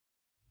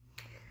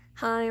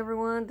Hi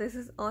everyone, this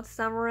is Odd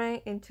Samurai,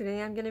 and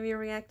today I'm gonna be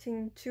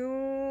reacting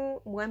to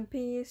One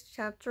Piece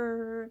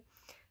chapter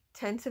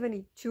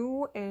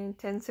 1072 and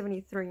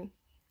 1073.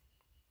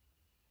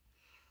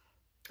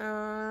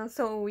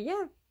 So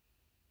yeah,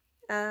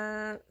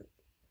 uh,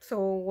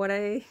 so what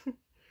I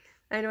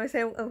I know I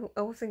said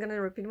I wasn't gonna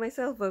repeat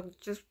myself, but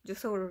just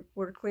so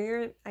we're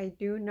clear, I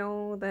do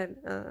know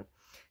that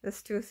the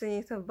Stussy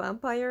is a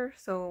vampire,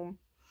 so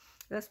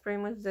that's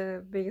pretty much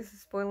the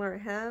biggest spoiler I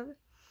have,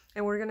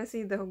 and we're gonna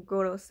see the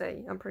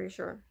Gorosei, I'm pretty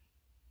sure,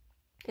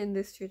 in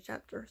these two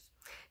chapters.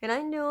 And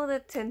I know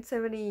that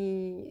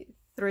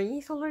 1073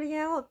 is already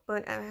out,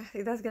 but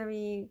that's gonna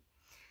be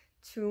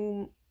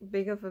too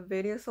big of a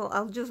video, so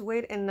I'll just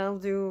wait and I'll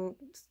do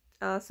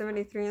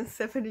 73 and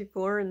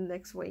 74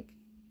 next week.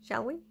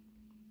 Shall we?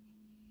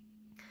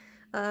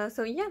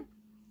 So yeah,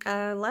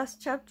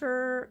 last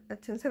chapter,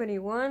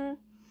 1071,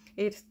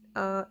 it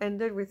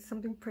ended with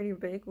something pretty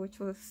big, which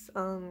was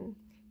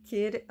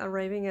Kid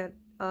arriving at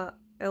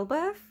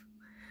Elbaf.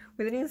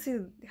 We didn't see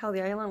how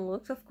the island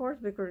looks, of course,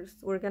 because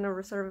we're gonna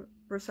reserve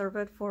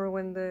it for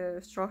when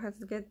the Straw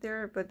Hats get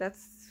there, but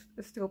that's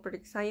still pretty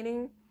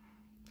exciting.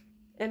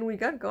 And we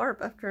got Garp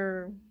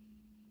after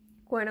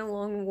quite a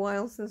long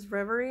while since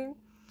Reverie,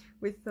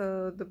 with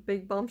the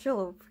big bombshell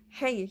of,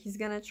 hey, he's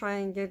gonna try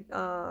and get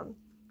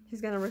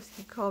he's gonna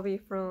rescue Kobe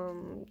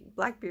from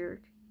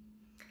Blackbeard.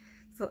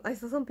 So I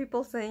saw some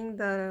people saying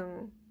that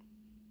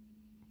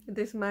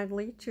this might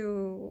lead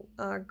to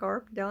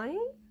Garp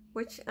dying,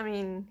 which, I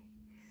mean,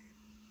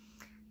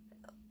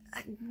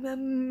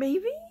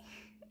 maybe?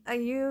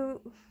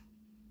 You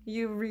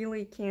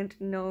really can't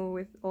know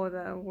with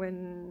Oda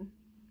when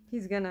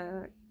he's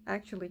gonna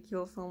actually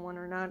kill someone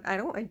or not. I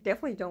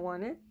definitely don't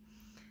want it.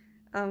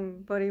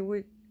 But it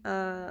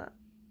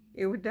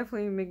would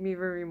definitely make me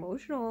very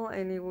emotional,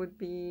 and it would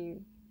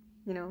be,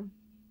 you know,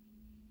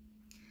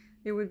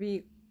 it would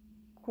be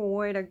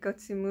quite a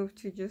gutsy move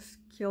to just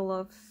kill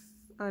off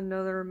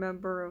another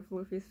member of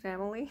Luffy's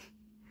family.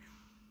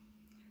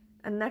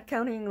 And not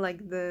counting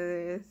like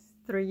the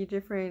 3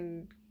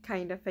 different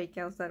kind of fake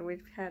outs that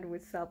we've had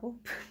with Sabo.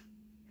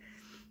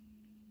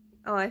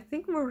 Oh, I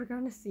think we're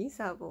gonna see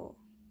Sabo.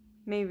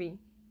 Maybe.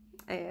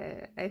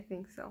 I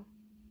think so.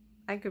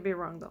 I could be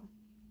wrong though.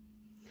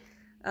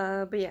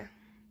 But yeah.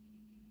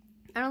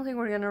 I don't think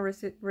we're gonna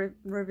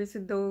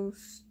revisit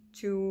those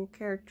 2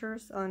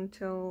 characters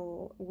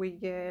until we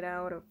get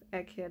out of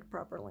Egghead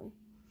properly.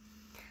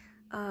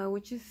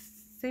 Which is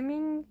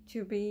seeming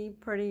to be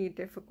pretty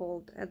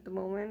difficult at the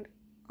moment,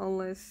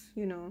 unless,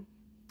 you know,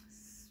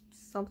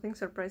 something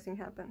surprising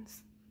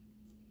happens.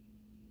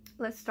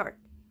 Let's start.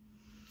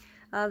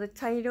 The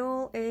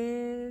title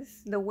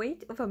is The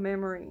Weight of a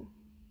Memory,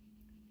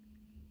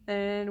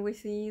 and we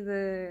see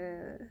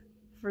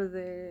for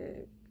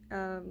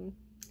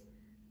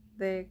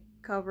the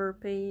cover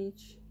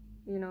page,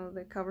 you know,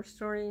 the cover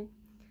story,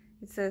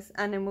 it says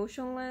an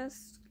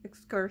emotionless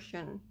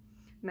excursion,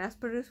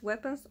 mass-produced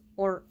weapons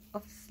or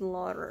of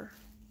slaughter.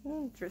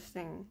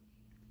 Interesting.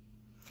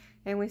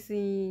 And we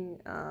see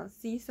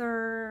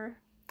Caesar.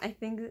 I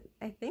think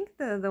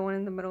the one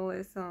in the middle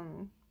is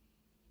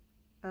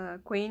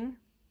Queen,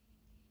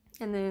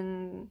 and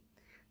then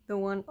the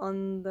one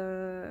on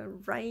the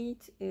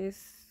right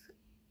is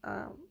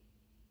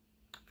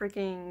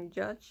freaking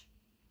Judge,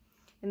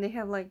 and they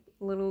have like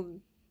little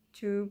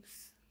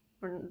tubes,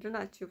 or they're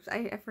not tubes.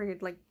 I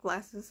forget, like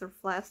glasses or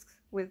flasks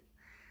with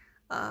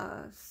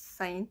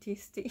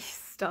scientisty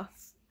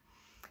stuff.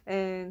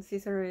 And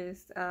Caesar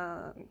is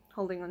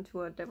holding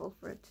onto a devil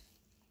fruit,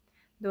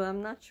 though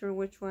I'm not sure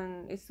which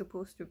one is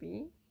supposed to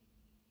be.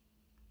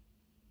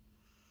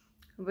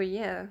 But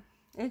yeah,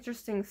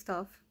 interesting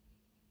stuff.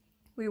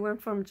 We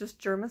went from just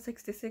Germa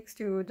 66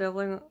 to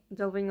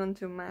delving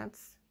onto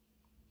maths.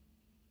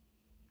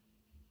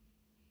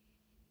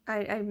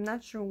 I'm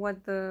not sure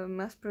what the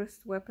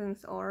mass-produced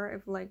weapons are,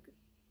 if like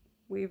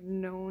we've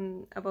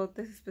known about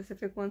this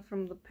specific one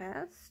from the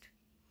past,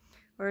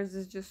 or is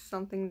this just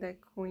something that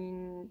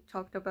Queen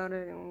talked about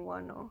it in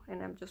Wano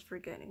and I'm just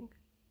forgetting?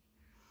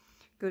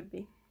 Could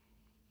be.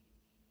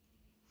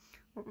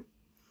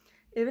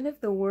 Even if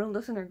the world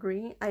doesn't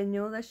agree, I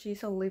know that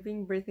she's a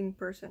living, breathing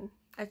person.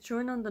 A true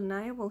and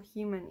undeniable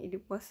human. It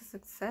was a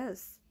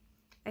success.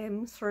 I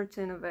am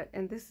certain of it,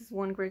 and this is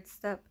one great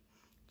step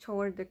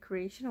toward the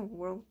creation of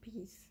world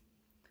peace.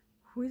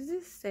 Who is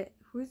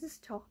this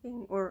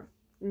talking or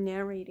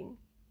narrating?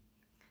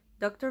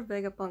 Dr.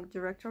 Vegapunk,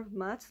 director of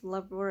Matt's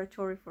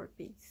Laboratory for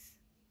Peace.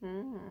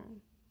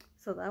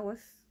 So that was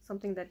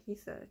something that he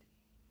said.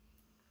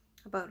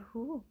 About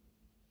who?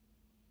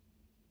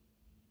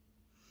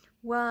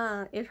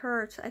 Wow, it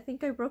hurts. I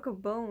think I broke a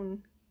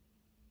bone.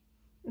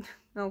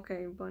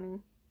 Okay,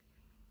 Bunny.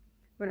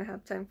 We don't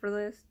have time for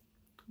this.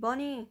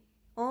 Bunny!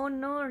 Oh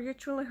no, you're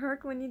truly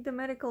hurt. We need the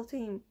medical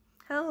team.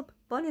 Help!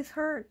 Bunny's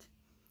hurt.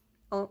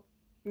 Oh,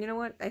 you know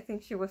what? I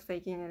think she was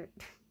faking it.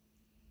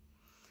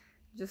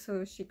 Just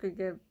so she could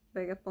get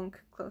Vegapunk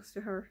close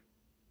to her.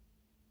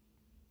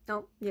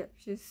 Oh, yeah,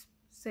 she's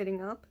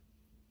sitting up.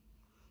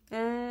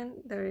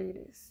 And there it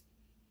is.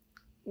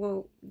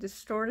 Whoa,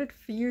 distorted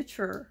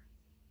future.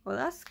 Well,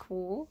 that's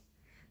cool.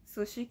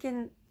 So she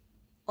can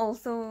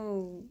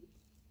also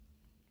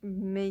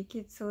make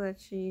it so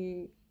that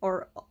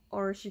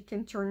or she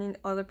can turn in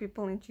other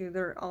people into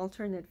their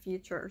alternate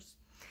futures.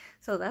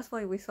 So that's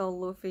why we saw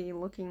Luffy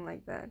looking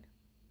like that.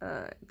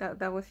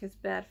 That was his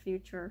bad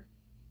future.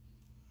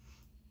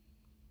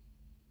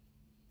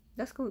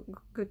 That's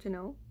good to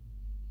know.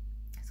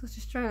 So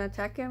she's trying to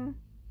attack him,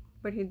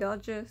 but he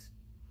dodges.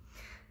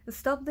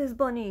 Stop this,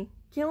 bunny!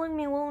 Killing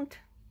me won't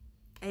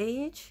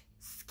age.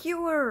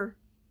 Skewer!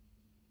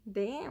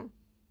 Damn.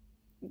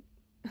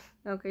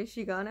 Okay,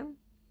 she got him.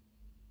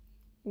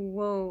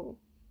 Whoa.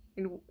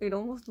 It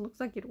almost looks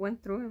like it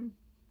went through him.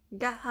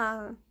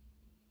 Gaha!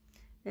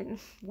 And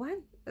what?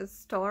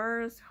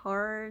 Stars,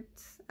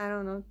 hearts, I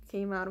don't know,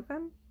 came out of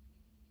him?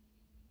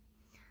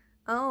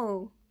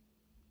 Oh.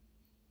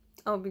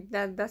 Oh,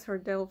 that's her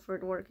devil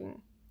fruit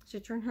working. She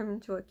turned him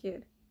into a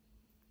kid.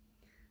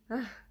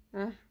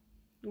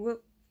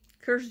 What?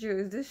 Curse you,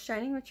 is this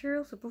shining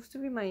material supposed to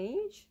be my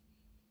age?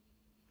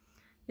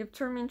 You've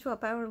turned me into a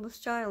powerless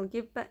child.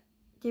 Give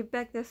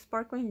back the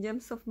sparkling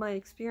gems of my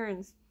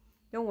experience.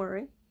 Don't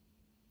worry.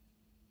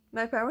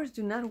 My powers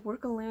do not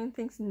work on living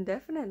things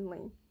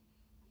indefinitely.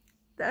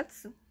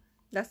 That's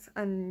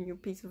a new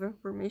piece of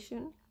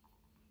information.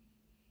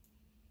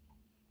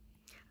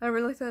 I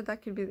really thought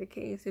that could be the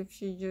case if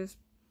she just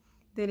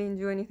didn't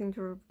do anything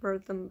to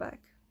revert them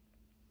back.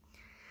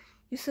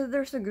 You said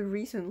there's a good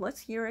reason. Let's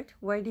hear it.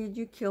 Why did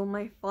you kill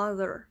my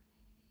father?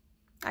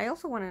 I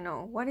also want to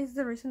know, what is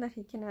the reason that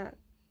he cannot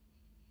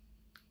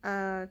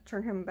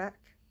turn him back?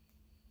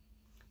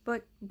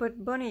 But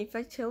Bunny, if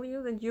I tell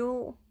you, then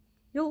you'll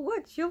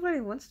what? She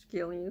already wants to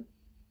kill you.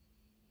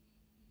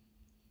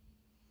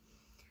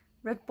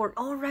 Red port.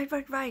 Oh, right.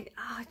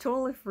 I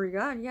totally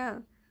forgot. Yeah,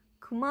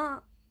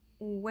 Kuma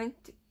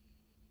went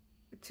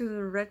to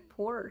the red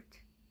port.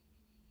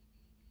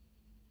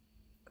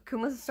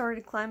 Kuma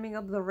started climbing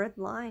up the red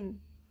line.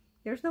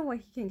 There's no way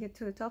he can get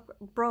to the top.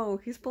 Bro,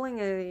 he's pulling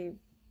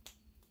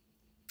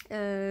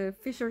a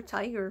Fisher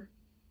Tiger.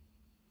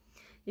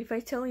 If I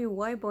tell you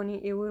why,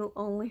 Bonnie, it will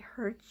only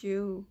hurt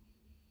you.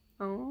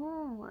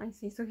 Oh, I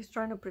see. So he's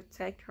trying to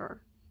protect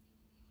her.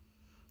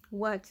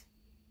 What?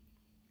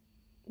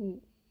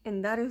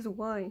 And that is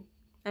why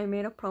I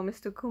made a promise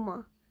to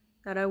Kuma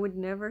that I would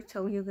never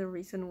tell you the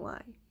reason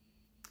why.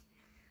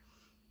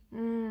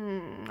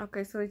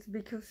 Okay, so it's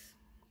because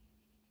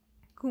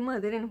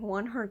Kuma didn't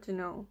want her to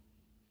know.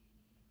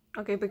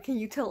 Okay, but can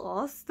you tell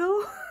us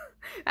though?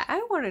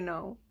 I want to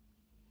know.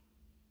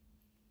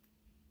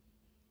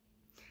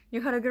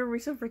 You had a good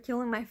reason for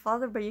killing my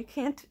father, but you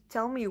can't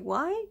tell me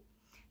why?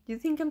 Do you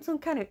think I'm some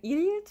kind of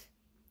idiot?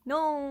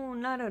 No,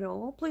 not at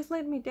all. Please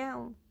let me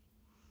down.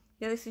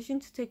 The decision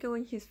to take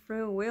away his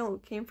free will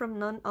came from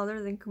none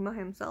other than Kuma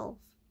himself.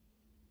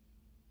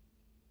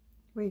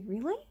 Wait,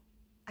 really?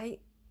 I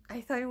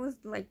thought it was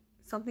like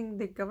something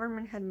the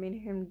government had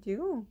made him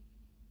do.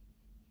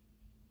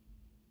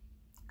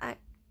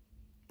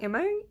 Am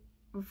I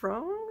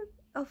wrong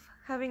of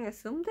having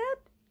assumed that?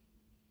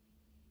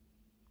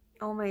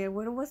 Oh my god,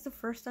 when was the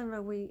first time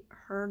that we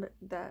heard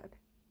that?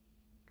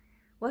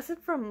 Was it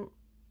from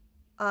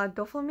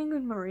Doflamingo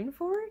in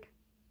Marineford?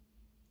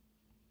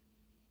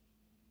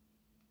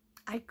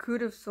 I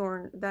could have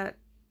sworn that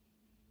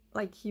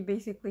like he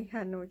basically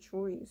had no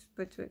choice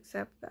but to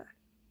accept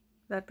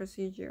that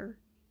procedure.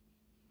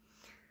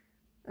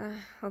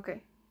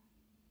 Okay.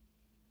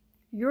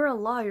 You're a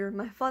liar.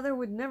 My father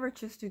would never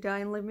choose to die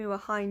and leave me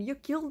behind. You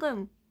killed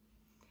him.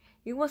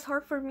 It was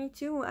hard for me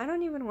too. I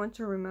don't even want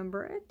to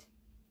remember it.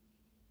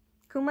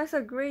 Kuma's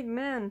a great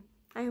man.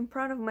 I am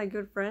proud of my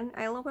good friend.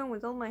 I love him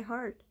with all my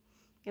heart.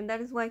 And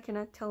that is why I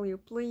cannot tell you.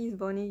 Please,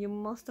 Bonnie, you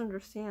must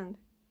understand.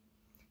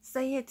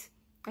 Say it.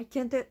 I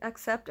can't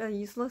accept a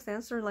useless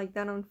answer like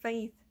that on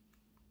faith.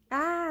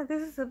 Ah,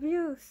 this is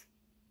abuse.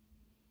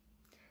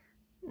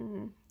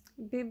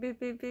 Beep, beep,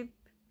 beep, beep.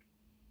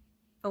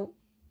 Oh.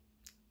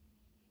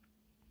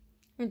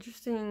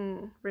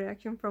 Interesting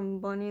reaction from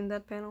Bonnie in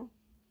that panel.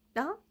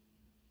 Huh?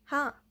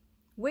 Huh?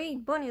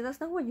 Wait, Bonnie, that's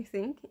not what you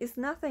think. It's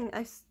nothing.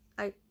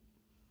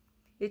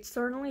 It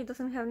certainly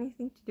doesn't have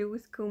anything to do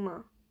with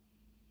Kuma.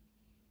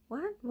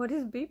 What? What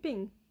is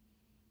beeping?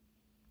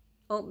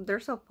 Oh,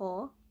 there's a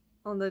paw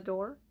on the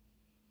door.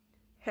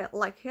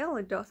 Like hell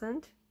it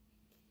doesn't.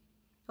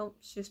 Oh,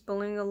 she's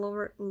pulling a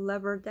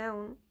lever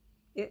down.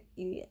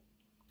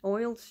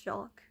 Oil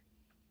shock.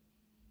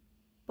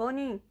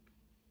 Bonnie.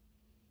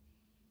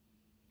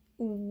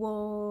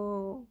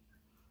 Whoa.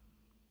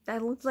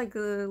 That looks like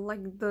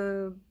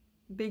the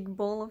big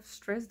ball of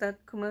stress that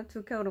Kuma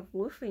took out of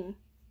Luffy.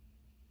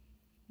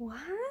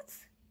 What?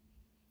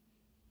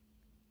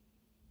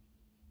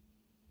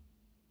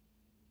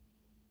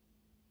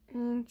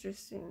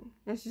 Interesting.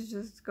 And she's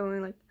just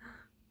going like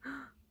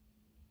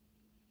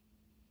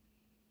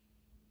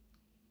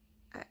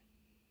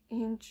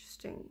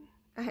interesting.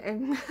 I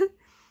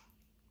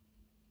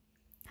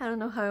don't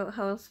know how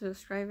else to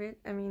describe it.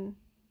 I mean,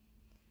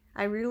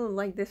 I really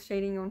like this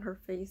shading on her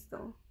face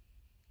though.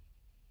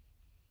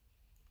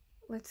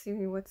 let's see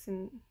what's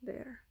in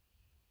there.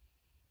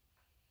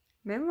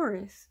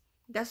 Memories.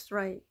 That's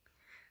right.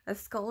 A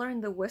scholar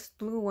in the West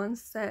Blue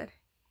once said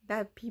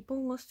that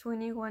people lose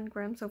 21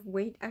 grams of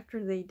weight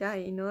after they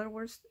die. In other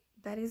words,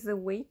 that is the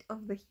weight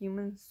of the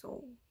human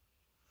soul.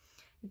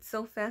 It's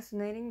so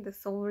fascinating. The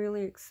soul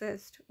really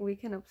exists. We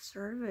can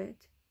observe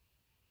it.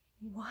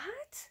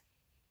 What?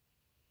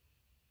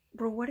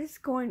 Bro, what is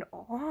going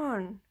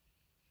on?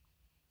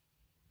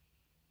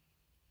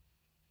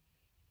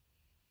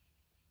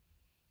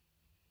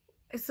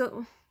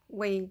 So,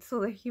 wait,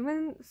 so the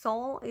human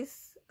soul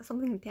is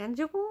something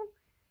tangible?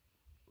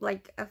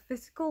 Like a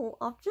physical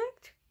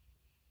object?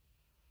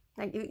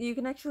 Like you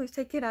can actually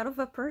take it out of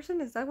a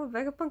person? Is that what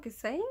Vegapunk is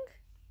saying?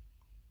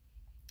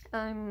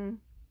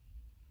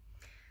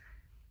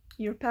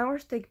 Your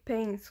powers take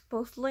pain,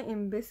 supposedly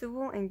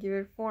invisible, and give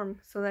it form,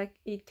 so that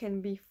it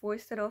can be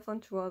foisted off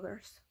onto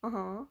others.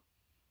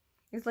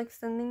 It's like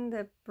sending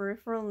the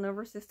peripheral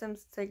nervous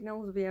system's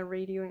signals via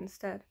radio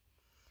instead.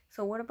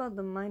 So what about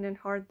the mind and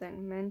heart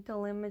then?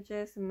 Mental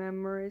images,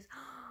 memories...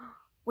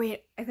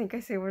 Wait, I think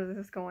I see where this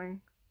is going.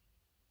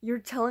 You're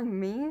telling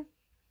me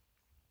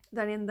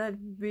that in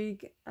that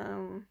big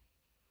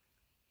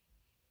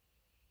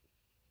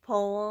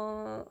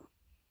Paul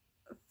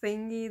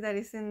thingy that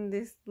is in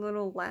this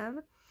little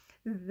lab,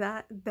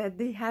 that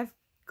they have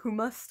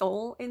Kuma's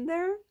soul in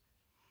there?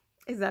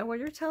 Is that what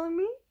you're telling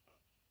me?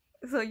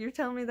 So you're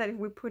telling me that if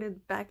we put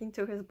it back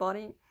into his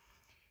body,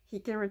 he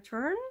can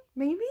return?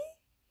 Maybe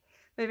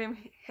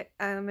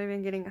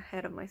I'm getting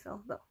ahead of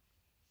myself though.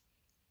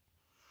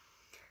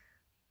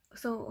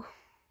 So,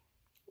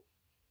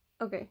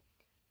 okay.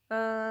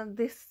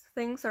 These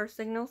things are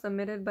signals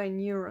emitted by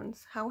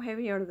neurons. How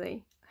heavy are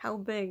they? How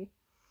big?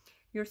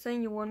 You're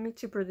saying you want me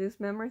to produce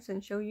memories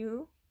and show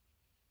you?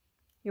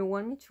 You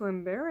want me to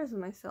embarrass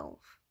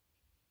myself?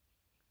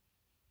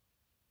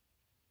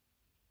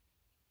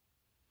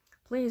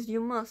 Please,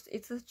 you must.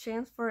 It's a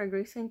chance for a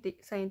great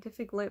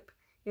scientific leap.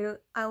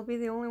 I'll be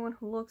the only one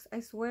who looks, I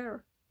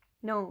swear.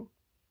 No.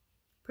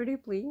 Pretty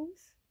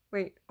please?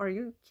 Wait, are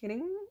you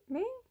kidding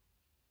me?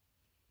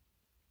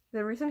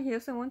 The reason he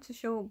doesn't want to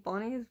show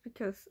Bonnie is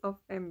because of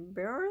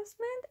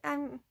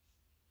embarrassment?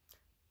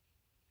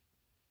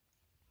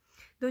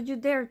 Don't you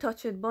dare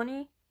touch it,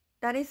 Bonnie.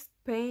 That is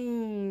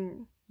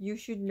pain. You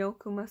should know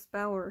Kuma's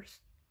powers.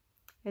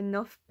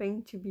 Enough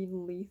pain to be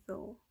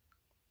lethal.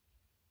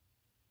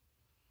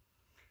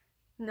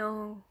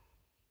 No.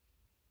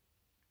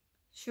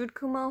 Shoot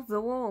Kuma off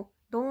the wall.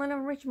 Don't let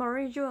him reach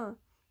Marijua.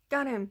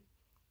 Got him.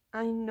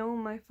 I know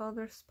my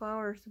father's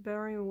powers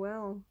very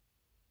well.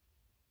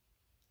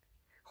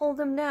 Hold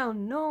him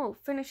down. No,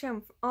 finish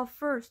him off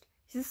first.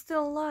 He's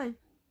still alive.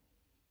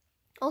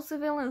 All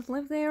civilians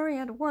leave the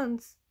area at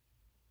once.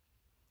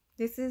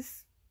 This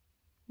is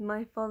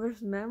my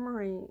father's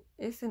memory,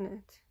 isn't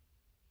it?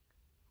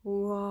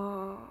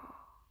 Whoa.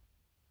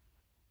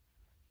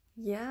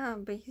 Yeah,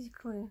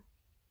 basically.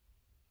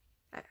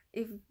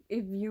 If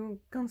you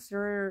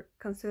consider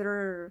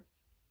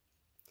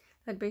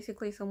that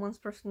basically someone's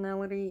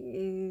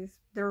personality is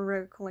their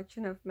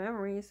recollection of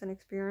memories and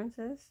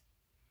experiences,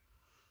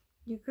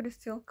 you could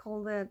still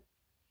call that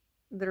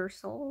their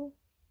soul.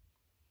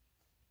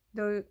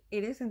 Though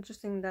it is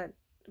interesting that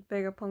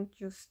Vegapunk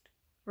just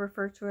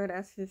referred to it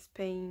as his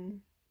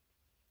pain.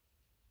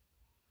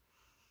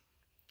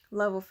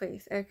 Level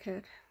face,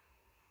 Egghead.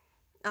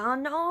 Oh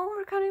no,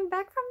 we're coming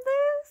back from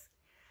this?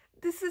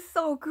 This is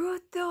so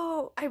good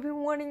though. I've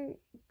been wanting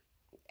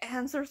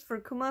answers for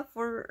Kuma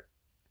for...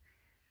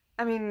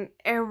 I mean,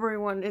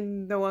 everyone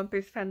in the One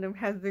Piece fandom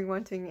has been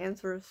wanting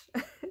answers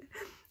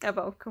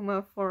about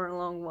Kuma for a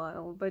long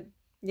while, but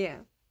yeah.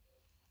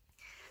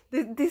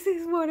 This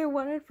is what I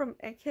wanted from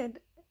Egghead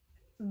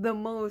the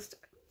most,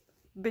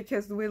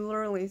 because we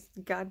literally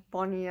got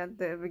Bonnie at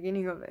the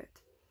beginning of it.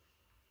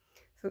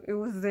 So it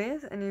was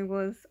this, and it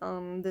was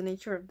the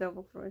nature of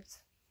devil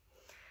fruits.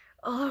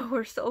 Oh,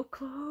 we're so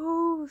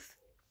close.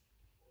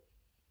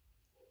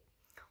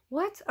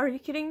 What? Are you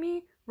kidding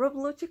me? Rob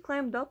Lucci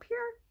climbed up here?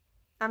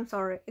 I'm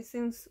sorry, it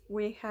seems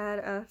we had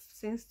a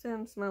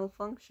systems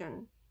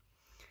malfunction.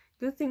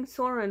 Good thing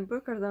Sora and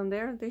Brook are down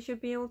there. They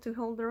should be able to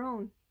hold their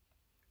own.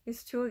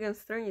 It's 2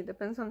 against 3. It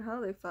depends on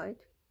how they fight.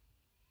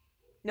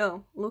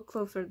 No, look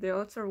closer. The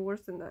odds are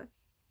worse than that.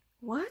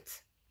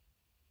 What?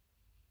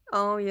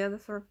 Oh yeah, the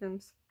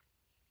seraphims.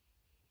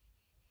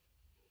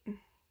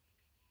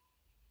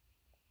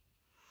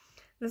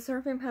 The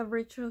seraphim have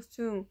rituals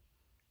too.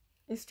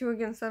 It's 2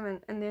 against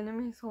 7, and the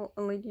enemy's whole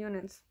elite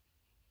units.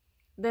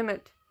 Damn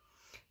it.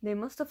 They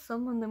must have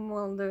summoned them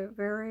while the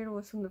barrier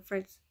was on the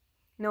fridge.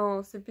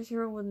 No,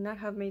 CP0 would not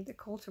have made the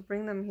call to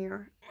bring them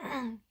here.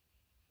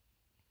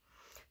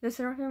 The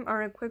seraphim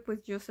are equipped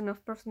with just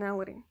enough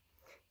personality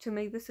to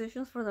make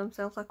decisions for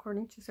themselves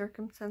according to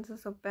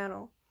circumstances of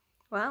battle.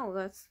 Wow,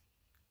 that's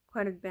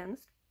quite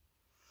advanced.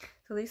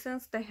 So they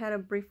sensed they had a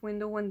brief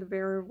window when the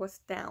barrier was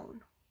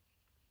down.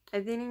 I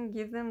didn't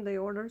give them the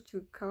order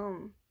to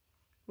come.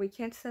 We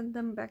can't send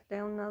them back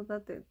down now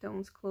that the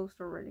dome's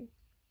closed already.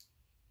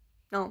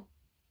 No.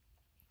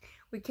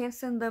 We can't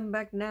send them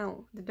back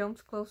now. The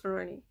dome's closed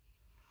already.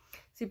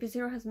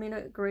 CP0 has made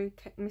a great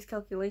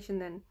miscalculation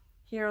then.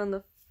 Here on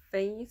the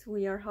face,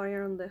 we are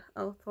higher on the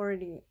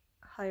authority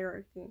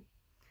hierarchy.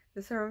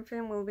 The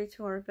Seraphim will be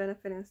to our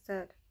benefit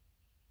instead.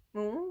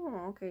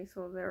 Oh, okay,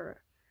 so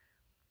they're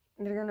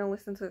gonna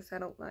listen to the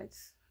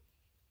satellites.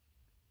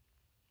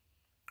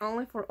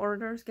 Only for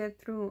orders get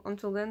through.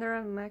 Until then, they're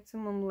at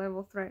maximum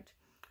level threat.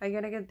 I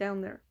gotta get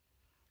down there.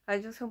 I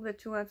just hope the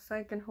two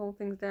outside can hold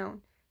things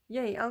down.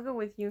 Yay, I'll go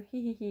with you.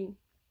 Hee hee hee.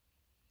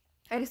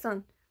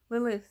 Edison,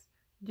 Lilith,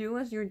 do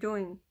as you're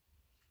doing.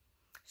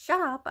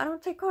 Shut up, I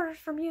don't take orders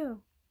from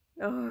you.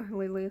 Oh,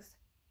 Lilith.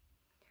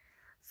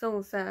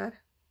 So sad.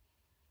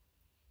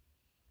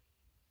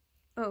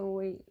 Oh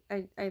wait,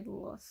 I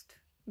lost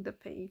the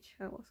page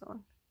I was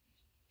on.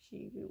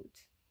 Shoot.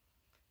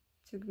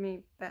 Took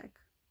me back.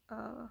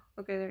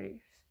 Okay, there it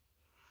is.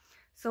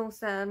 So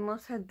sad,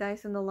 Moss had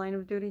dies in the line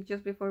of duty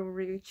just before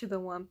we reach the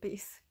One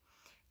Piece.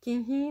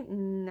 Can he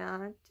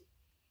not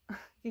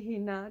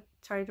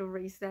try to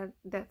raise that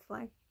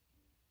flag?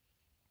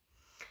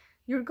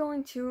 You're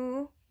going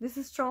to. This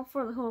is strong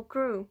for the whole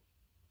crew.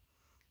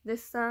 The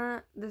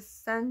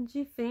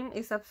Sanji Fame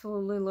is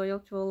absolutely loyal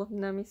to all of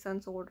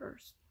Nami-san's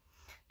orders.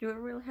 Do I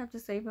really have to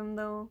save him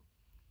though?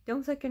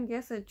 Don't second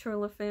guess it,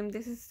 Troll of Fame.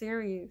 This is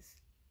serious.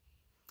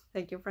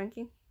 Thank you,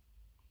 Frankie.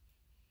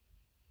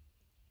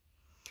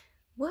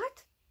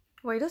 What?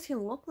 Why does he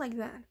look like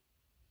that?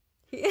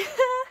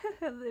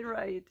 They're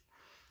right.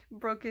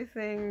 Broke his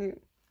thing.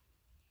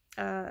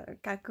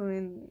 Kaku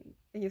in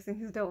using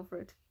his devil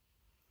fruit.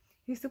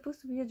 He's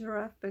supposed to be a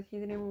giraffe, but he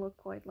didn't look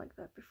quite like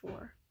that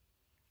before.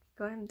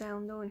 Got him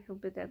down though, and he'll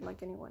be dead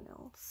like anyone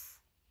else.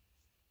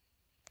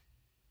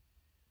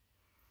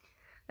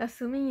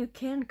 Assuming you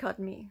can cut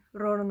me,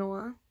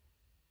 Roronoa.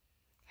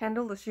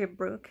 Handle the ship,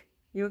 Brooke.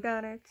 You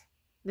got it.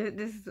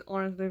 This is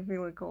honestly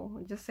really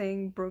cool. Just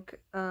saying Brooke,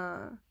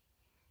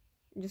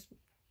 just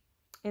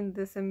in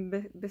the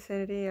same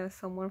vicinity as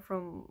someone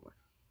from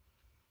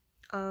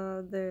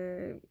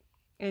the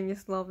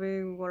Enies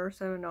Lobby Water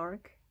 7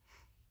 arc.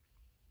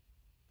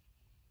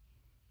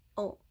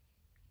 Oh,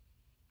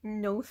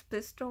 nose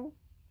pistol.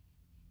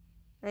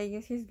 I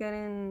guess he's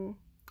getting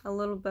a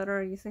little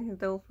better at using his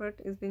devil fruit.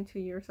 It's been 2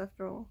 years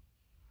after all.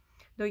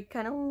 Though it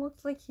kind of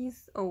looks like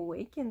he's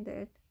awakened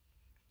it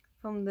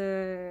from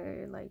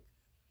the, like,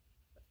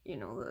 you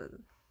know,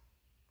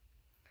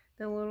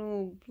 the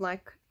little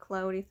black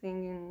cloudy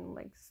thing in,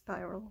 like,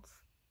 spirals.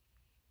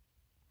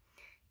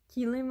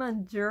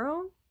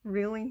 Kilimanjaro?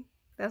 Really?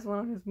 That's one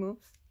of his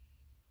moves?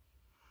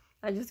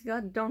 I just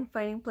got done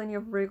fighting plenty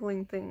of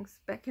wriggling things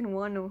back in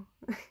Wano.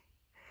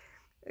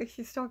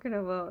 He's talking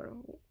about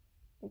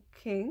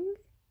King?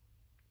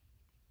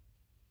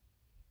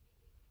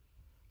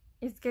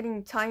 It's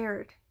getting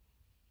tired.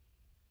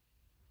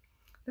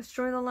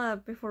 Destroy the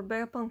lab before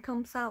Vegapunk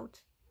comes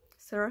out.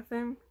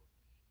 Seraphim?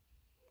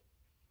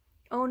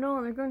 Oh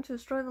no, they're going to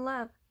destroy the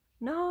lab.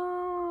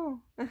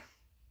 No!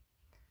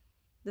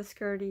 The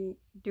scaredy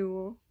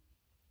duo.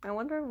 I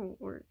wonder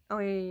where. Oh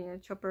yeah,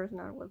 Chopper is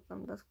not with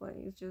them. That's why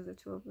it's just the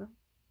two of them.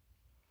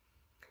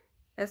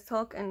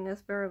 S-Talk and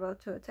Nesper are about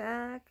to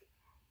attack.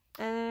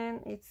 And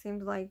it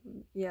seems like,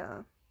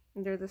 yeah,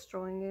 they're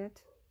destroying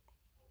it.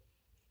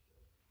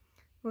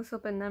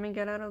 Usopp and Nami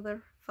get out of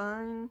there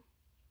fine.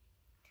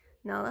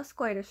 Now that's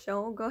quite a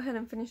show. Go ahead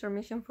and finish our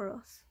mission for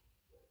us.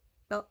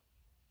 Oh,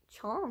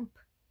 Chomp.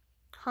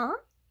 Huh?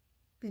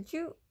 Did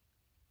you?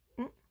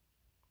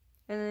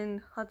 And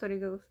then Hattori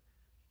goes,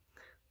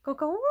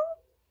 Kokoro?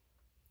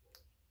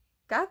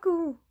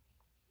 Kaku!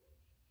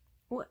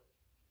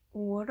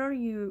 What are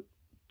you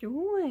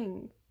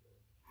doing?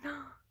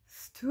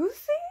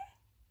 Stussy?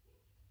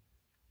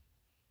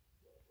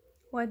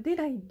 What did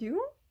I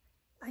do?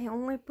 I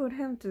only put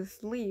him to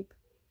sleep.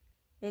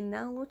 And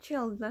now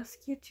Lucia'll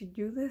ask you to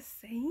do the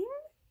same?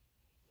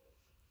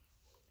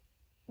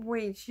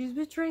 Wait, she's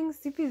betraying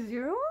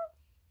CP0?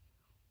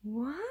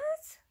 What?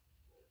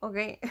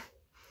 Okay.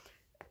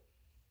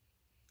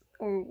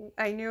 Oh,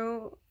 I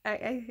knew.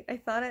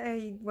 I thought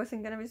I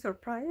wasn't gonna be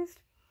surprised.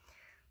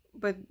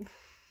 But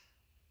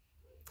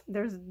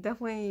there's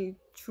definitely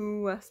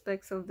two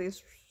aspects of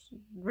this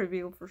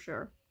reveal for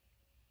sure.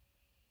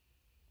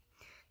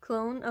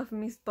 Clone of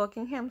Miss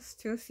Buckingham's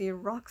Stussy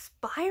rocks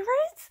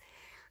pirates?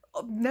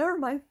 Oh, never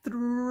mind,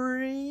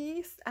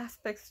 3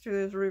 aspects to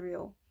this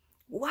reveal.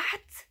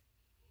 What?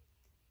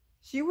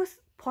 She was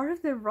part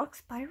of the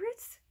Rocks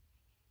Pirates?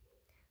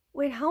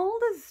 Wait, how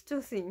old is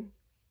Stussy?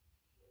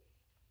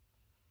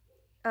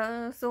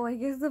 So I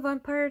guess the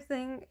vampire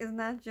thing is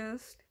not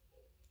just...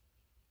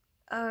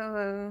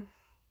 Okay.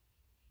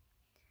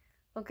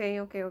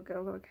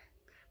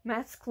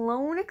 Matt's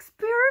clone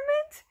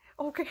experiment?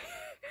 Okay.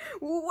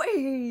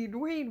 Wait.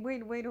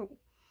 Oh.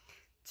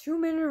 Too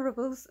many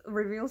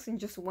reveals in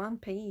just one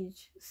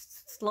page.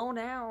 Slow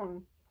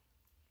down.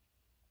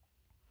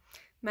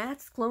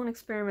 Matt's clone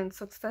experiment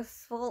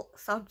successful.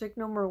 Subject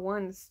number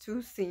 1 is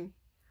Stussy.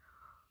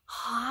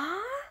 Huh?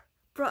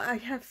 Bro, I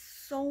have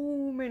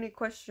so many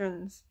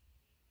questions.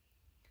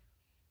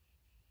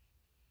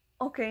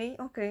 Okay,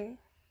 okay.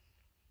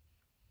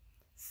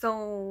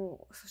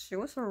 So she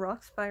was a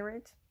rocks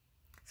pirate.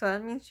 So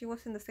that means she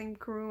was in the same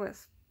crew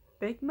as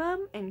Big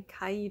Mom and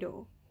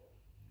Kaido,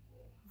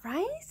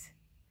 right?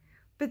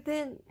 But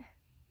then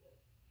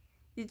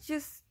you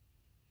just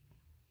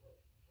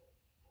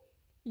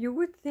you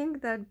would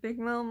think that Big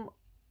Mom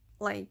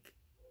like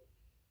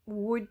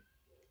would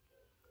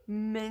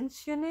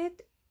mention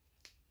it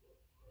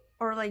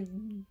or like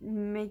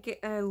make it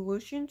an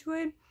allusion to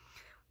it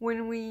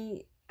when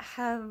we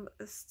have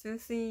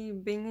Stussy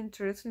being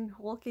introduced in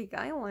Whole Cake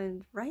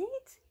Island,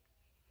 right?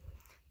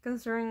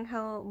 Considering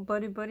how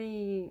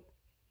buddy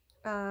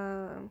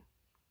uh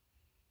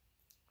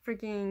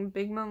freaking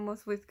Big Mom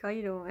was with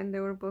Kaido and they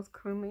were both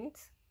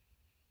crewmates.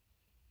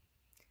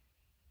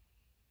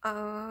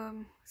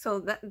 So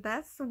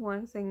that's the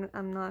one thing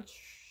I'm not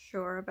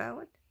sure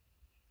about.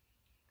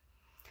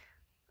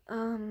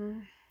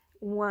 Um,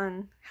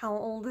 one, how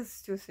old is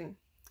Stussy?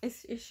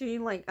 Is she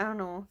like, I don't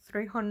know,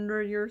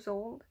 300 years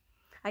old?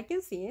 I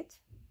can see it.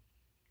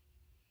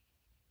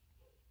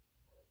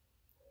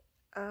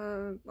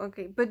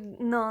 Okay, but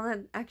no,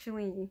 that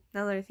actually,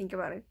 now that I think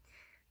about it,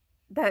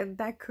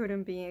 that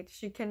couldn't be it.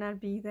 She cannot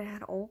be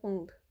that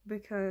old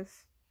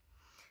because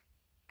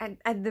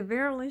at the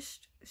very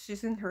least,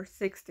 she's in her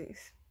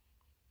 60s.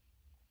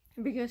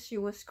 Because she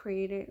was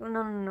created. Oh,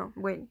 no,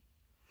 wait.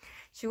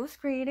 She was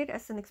created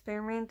as an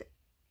experiment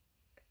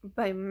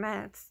by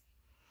Mats.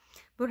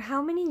 But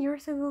how many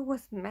years ago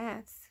was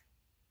Mats?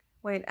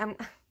 Wait,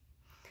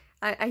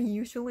 I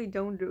usually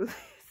don't do this.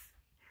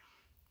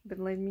 But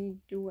let me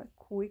do a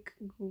quick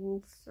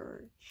Google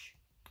search.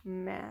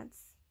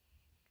 Mats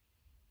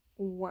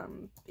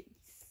One Piece.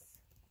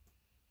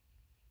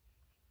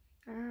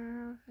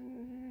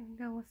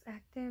 That was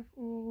active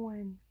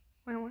when?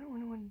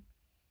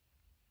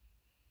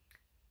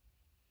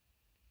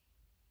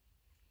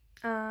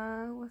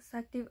 Was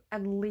active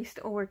at least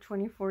over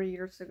 24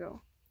 years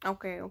ago.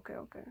 Okay.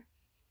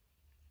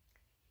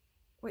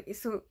 Wait,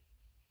 so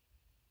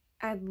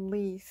at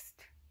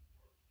least.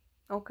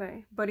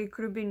 Okay, but it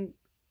could have been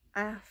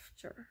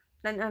after.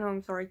 No,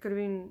 I'm sorry, it could have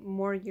been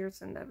more years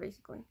than that,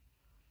 basically.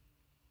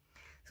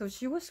 So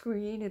she was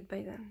created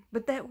by then.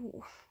 But that.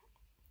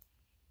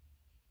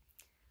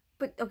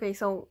 But, okay,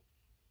 so.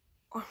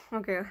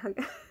 Okay,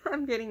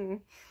 I'm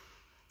getting.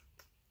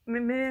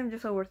 Maybe I'm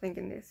just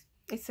overthinking this.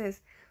 It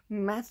says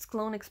Matt's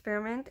clone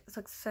experiment,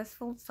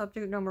 successful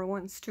subject number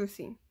 1,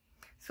 Stussy.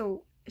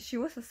 So she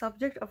was a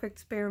subject of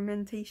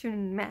experimentation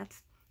in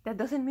maths. That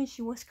doesn't mean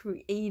she was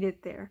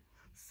created there.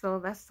 So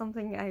that's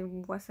something I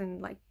wasn't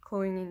like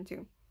cluing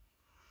into.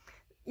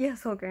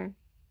 Yes, okay.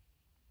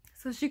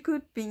 So she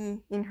could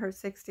be in her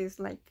 60s,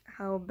 like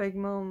how Big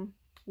Mom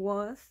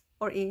was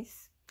or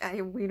is.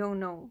 We don't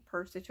know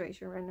her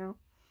situation right now.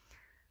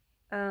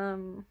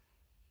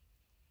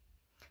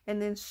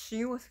 And then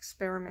she was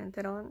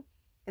experimented on,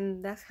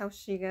 and that's how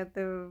she got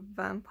the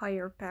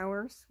vampire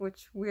powers,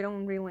 which we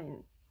don't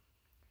really.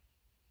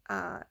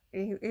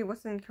 It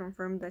wasn't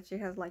confirmed that she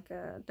has like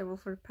a devil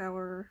fruit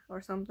power or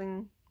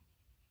something,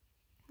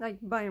 like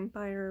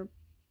vampire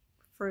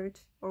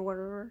fruit or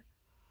whatever.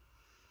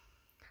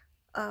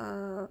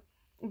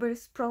 But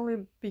it's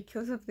probably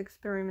because of the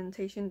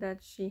experimentation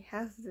that she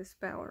has this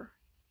power.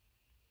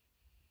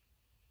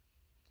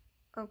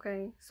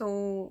 Okay,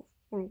 so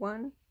for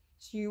one,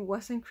 she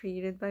wasn't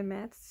created by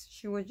Mats,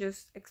 she was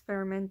just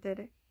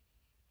experimented.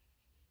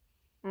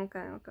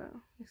 Okay,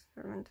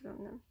 experimented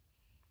on them.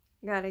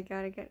 Got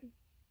it.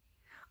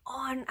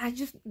 Oh, and I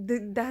just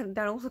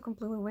that also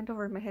completely went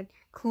over my head.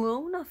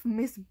 Clone of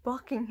Miss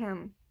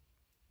Buckingham.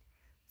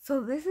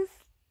 So this is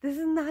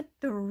not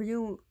the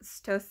real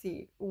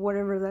Stussy,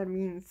 whatever that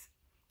means.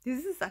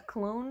 This is a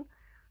clone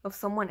of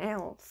someone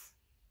else.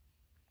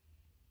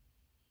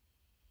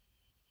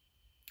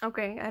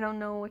 Okay, I don't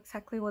know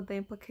exactly what the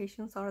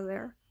implications are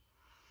there.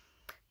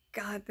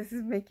 God, this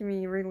is making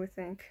me really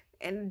think.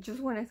 And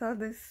just when I thought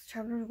this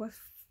chapter was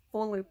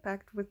fully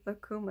packed with the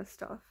Kuma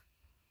stuff.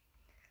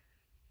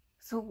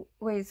 So,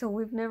 wait, so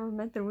we've never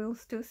met the real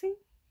Stussy?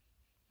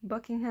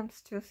 Buckingham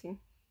Stussy.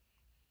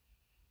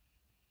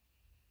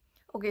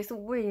 Okay, so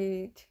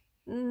wait.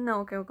 No,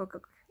 okay.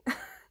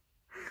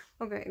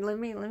 Okay, let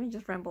me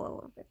just ramble a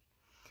little bit.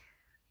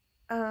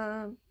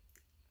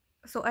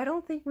 So I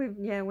don't think we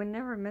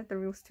never met the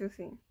real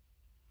Stussy.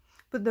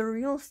 But the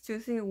real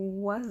Stussy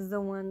was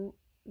the one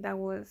that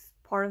was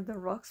part of the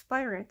Rocks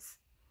Pirates.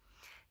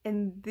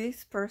 And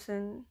this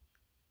person,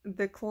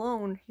 the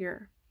clone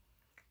here,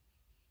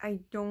 I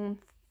don't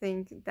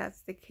think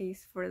that's the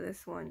case for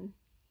this one.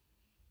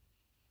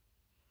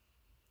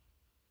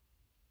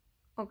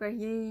 Okay,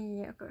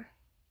 yeah, okay.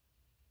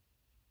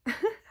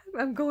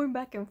 I'm going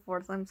back and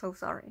forth, I'm so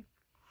sorry.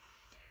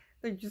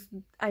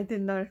 I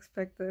did not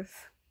expect this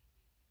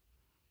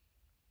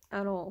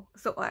at all.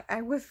 So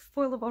I was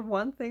spoiled about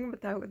one thing,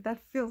 but that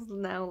feels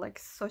now like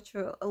such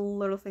a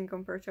little thing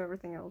compared to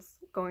everything else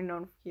going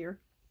on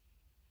here.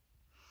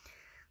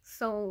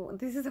 So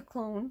this is a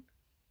clone.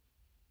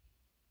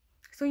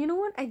 So you know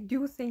what? I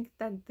do think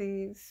that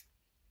this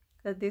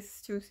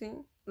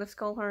Stussy let's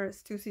call her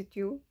Stussy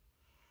 2,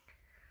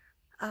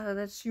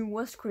 that she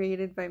was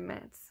created by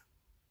Mats.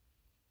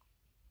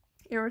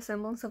 In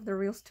resemblance of the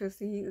real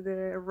Stussy,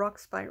 the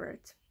Rocks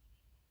pirate.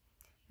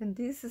 And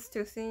this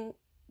Stussy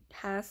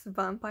has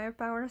vampire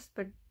powers,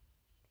 but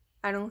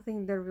I don't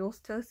think the real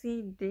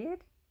Stussy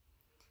did.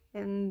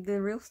 And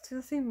the real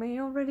Stussy may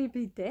already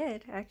be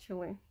dead,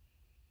 actually.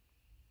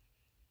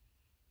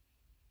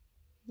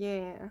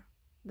 Yeah,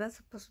 that's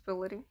a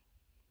possibility.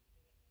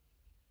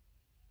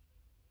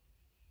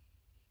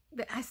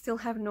 But I still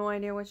have no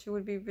idea why she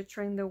would be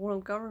betraying the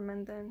world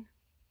government then.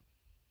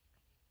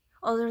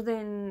 Other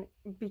than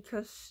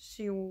because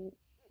she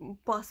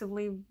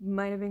possibly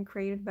might have been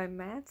created by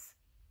Mats.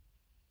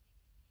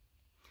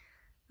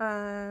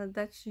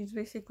 That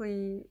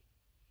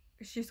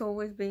she's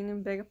always been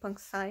in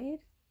Vegapunk's side.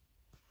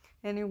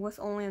 And it was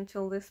only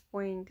until this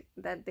point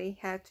that they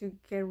had to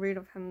get rid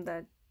of him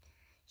that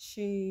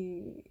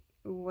she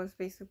was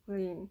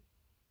basically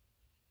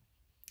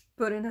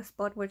put in a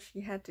spot where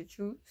she had to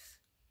choose.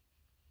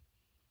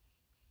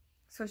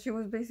 So she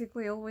was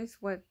basically always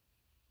what?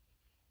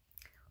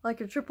 Like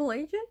a triple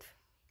agent?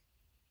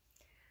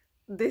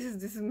 This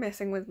is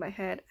messing with my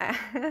head.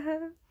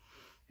 I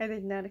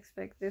did not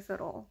expect this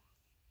at all.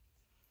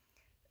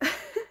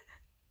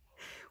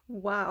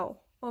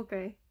 Wow.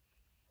 Okay.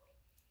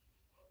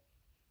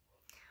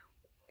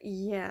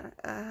 Yeah.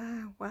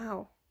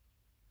 Wow.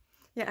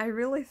 Yeah, I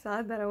really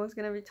thought that I was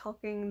gonna be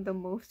talking the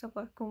most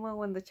about Kuma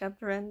when the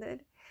chapter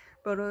ended,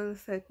 but I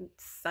was like,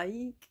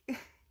 psych.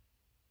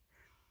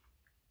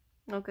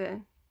 Okay.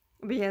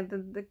 But yeah,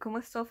 the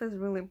Kuma stuff is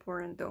really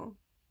important though.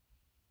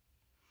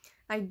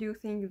 I do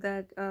think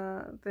that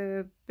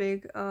the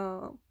big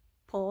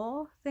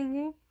paw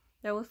thingy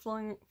that was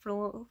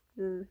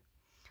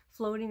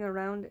floating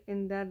around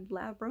in that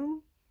lab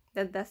room,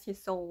 that's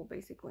his soul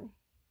basically.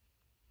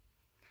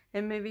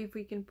 And maybe if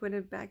we can put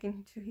it back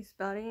into his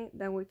body,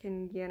 then we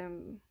can get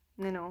him,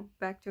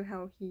 back to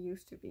how he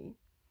used to be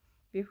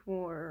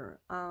before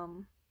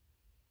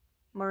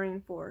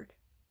Marineford.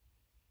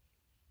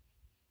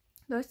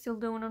 Though I still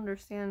don't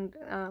understand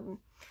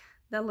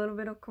that little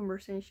bit of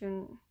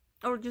conversation,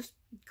 or just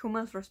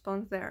Kuma's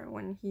response there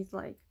when he's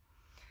like,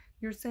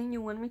 "You're saying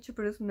you want me to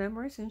produce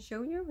memories and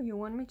show you? You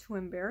want me to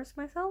embarrass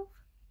myself?"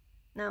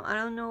 Now, I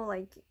don't know,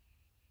 like,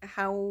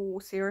 how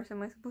serious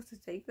am I supposed to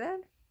take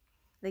that?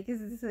 Like, is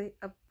this a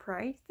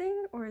pride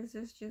thing, or is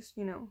this just,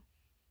 I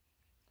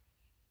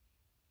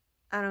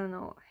don't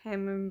know,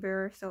 him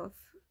embarrassed of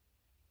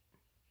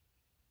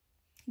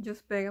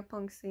just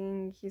Vegapunk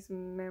seeing his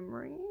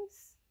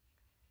memories?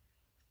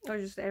 Or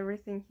just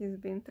everything he's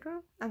been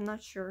through? I'm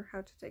not sure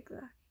how to take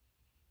that.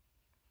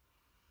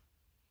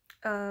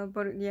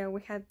 But yeah,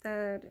 we had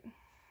that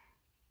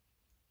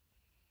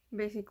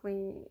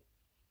basically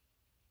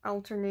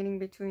alternating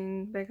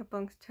between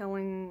Vegapunk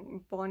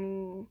telling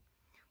Bonnie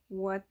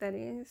what that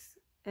is,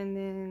 and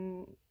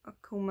then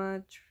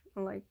Akuma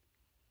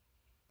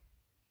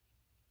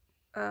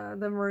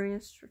the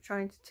Marines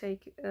trying to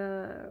take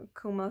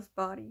Kuma's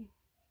body,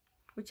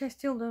 which I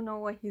still don't know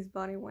why his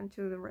body went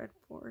to the Red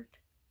Fort.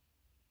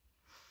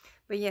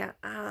 But yeah,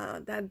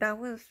 that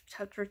was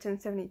chapter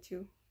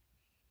 1072.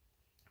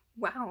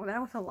 Wow, that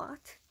was a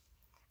lot.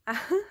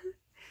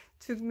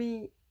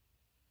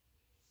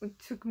 It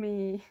took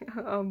me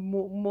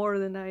more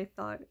than I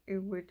thought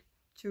it would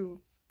to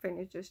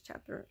finish this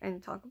chapter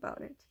and talk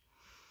about it.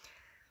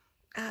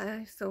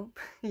 So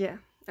yeah,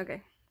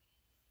 okay.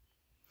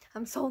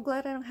 I'm so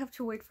glad I don't have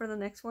to wait for the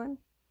next one.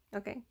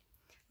 Okay,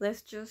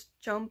 let's just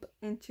jump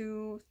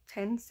into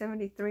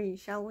 1073,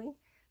 shall we?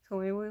 So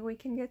maybe we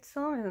can get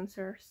some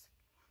answers,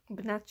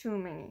 but not too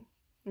many.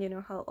 You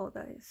know how all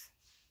that is.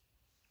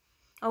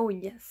 Oh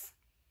yes,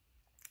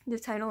 the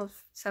title of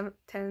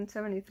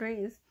 1073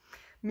 is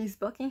Miss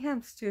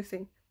Buckingham's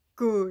Stussy.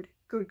 Good.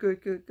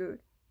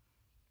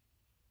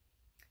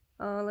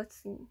 Let's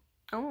see.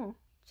 Oh,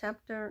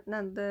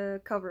 not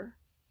the cover.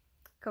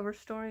 Cover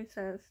story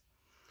says,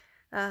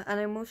 An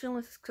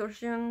Emotionless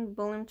Excursion,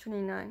 Volume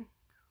 29.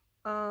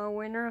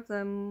 Winner of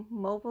the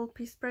Mobile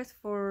Peace Prize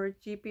for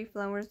GP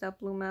Flowers that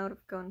bloom out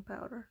of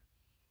gunpowder.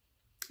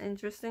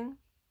 Interesting.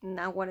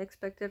 Not what I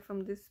expected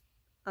from these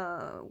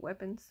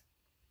weapons.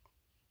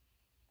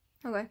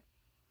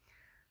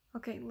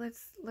 Okay,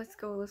 let's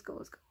go.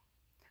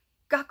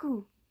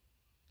 Gaku!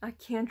 I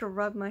can't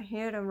wrap my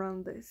head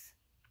around this.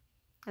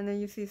 And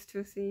then you see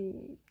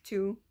Stussy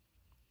 2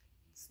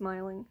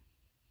 smiling.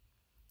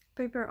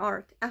 Paper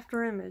art,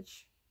 after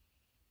image.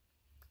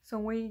 So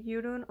when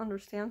you don't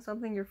understand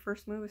something, your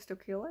first move is to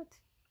kill it?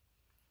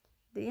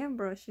 Damn,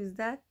 bro, she's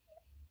that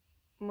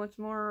much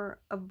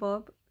more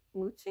above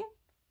Lucci?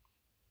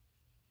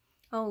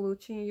 Oh,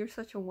 Lucci, you're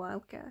such a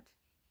wildcat.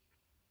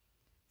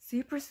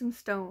 Sea Prism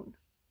Stone.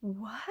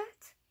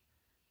 What?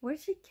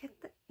 Where'd she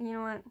get that? You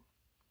know what?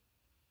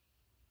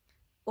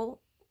 Oh,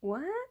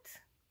 what?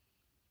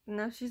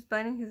 Now she's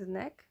biting his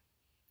neck?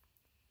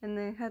 And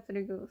then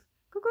Hatori goes,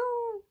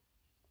 "Cuckoo!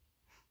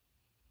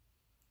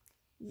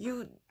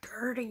 You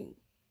dirty!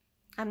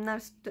 I'm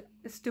not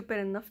stupid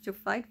enough to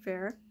fight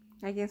fair.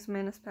 against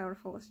men as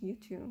powerful as you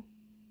two.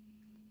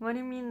 What do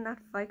you mean not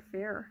fight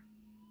fair?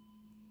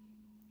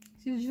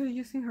 She's just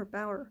using her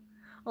power.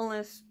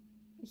 Unless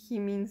he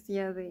means,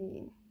 yeah,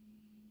 the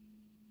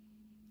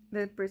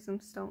prism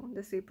stone,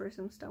 the sea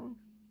prism stone.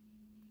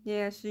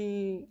 Yeah,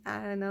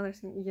 another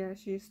thing, yeah,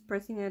 she's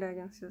pressing it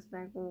against his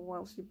neck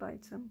while she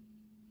bites him.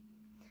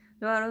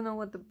 No, I don't know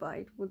what the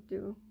bite would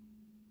do.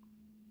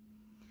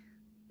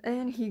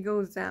 And he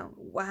goes down.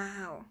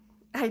 Wow.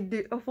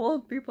 Of all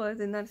people, I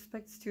did not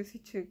expect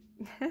Stussy to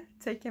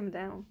take him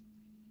down.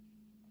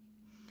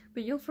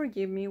 But you'll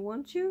forgive me,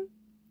 won't you?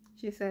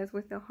 She says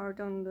with the heart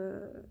on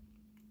the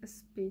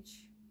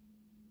speech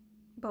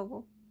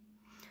bubble.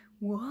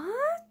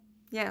 What?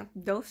 Yeah,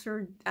 those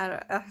are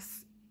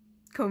as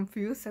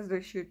confused as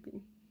they should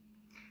be.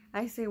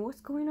 I say,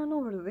 what's going on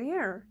over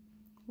there?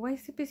 Why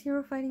is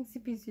CP0 fighting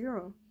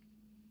CP0?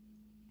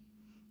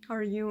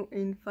 Are you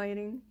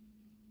infighting?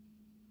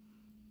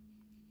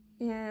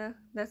 Yeah,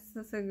 that's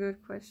a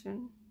good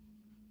question.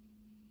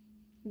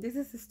 This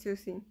is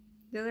Stussy.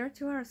 The other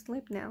two are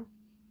asleep now.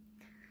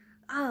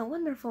 Ah,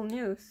 wonderful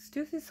news.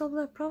 Stussy solved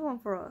that problem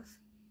for us.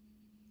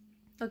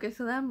 Okay,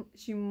 so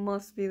she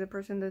must be the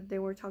person that they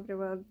were talking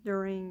about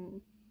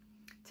during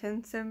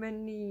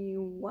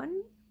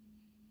 1071?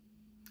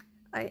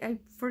 I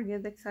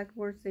forget the exact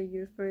words they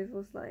used, but it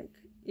was like,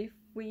 if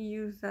we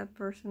use that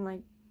person,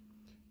 like,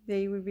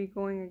 they would be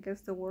going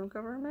against the world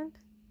government.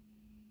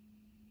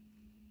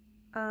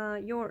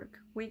 York,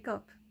 wake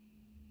up.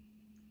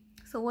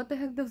 So what the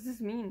heck does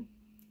this mean?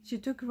 She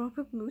took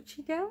Robert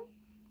Lucci down?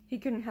 He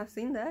couldn't have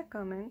seen that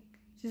coming.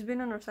 She's been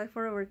on our side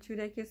for over 2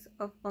 decades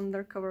of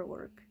undercover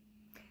work.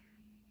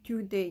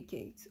 2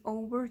 decades.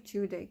 Over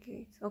 2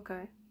 decades.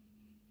 Okay.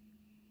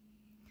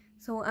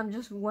 So I'm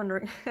just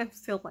wondering, I'm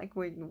still like,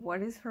 wait,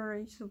 what is her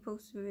age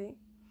supposed to be?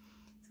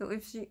 So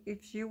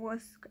if she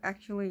was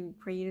actually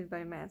created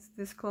by Mats,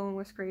 this clone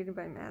was created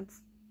by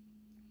Mats,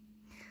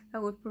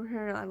 that would put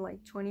her at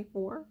like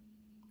 24,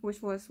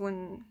 which was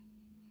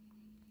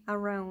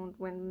around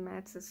when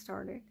Mats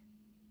started.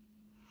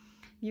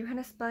 You had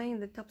a spy in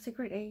the top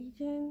secret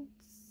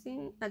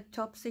agency, a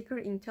top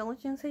secret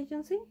intelligence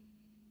agency?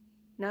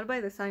 Not by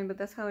design, but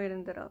that's how it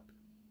ended up.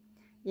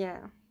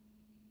 Yeah.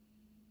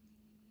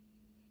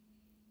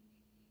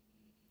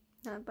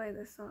 Not by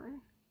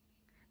design.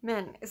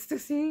 Man,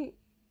 Stussy,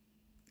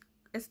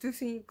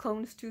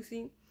 clone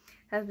Stussy,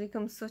 has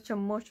become such a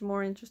much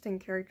more interesting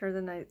character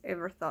than I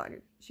ever thought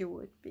she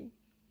would be.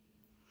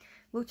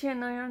 Lucci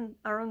and I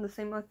are on the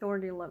same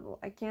authority level.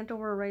 I can't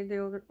override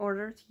the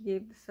orders he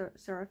gave the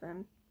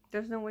Seraphim.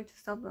 There's no way to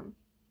stop them.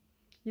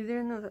 You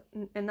didn't know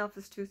enough,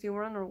 Stussy.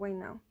 We're on our way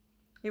now.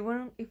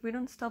 If we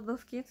don't stop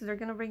those kids, they're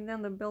gonna bring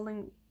down the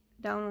building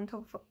down on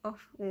top of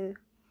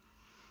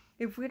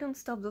If we don't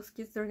stop those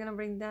kids, they're gonna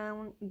bring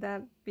down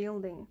that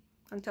building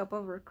on top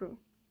of our crew.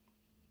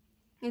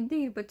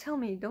 Indeed, but tell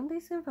me, don't they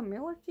seem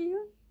familiar to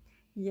you?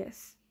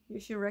 Yes, you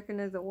should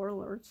recognize the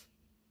warlords.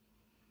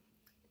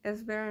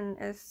 As Baron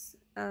as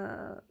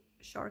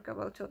shark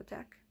about to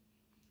attack.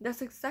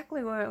 That's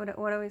exactly what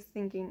I was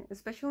thinking,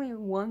 especially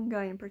one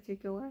guy in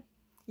particular.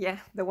 Yeah,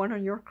 the one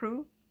on your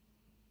crew.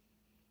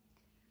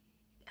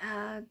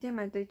 Damn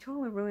it, they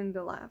totally ruined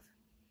the laugh.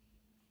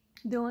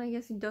 Though I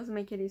guess it does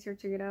make it easier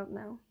to get out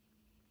now.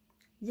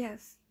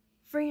 Yes,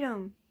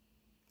 freedom!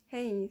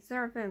 Hey,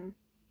 Seraphim!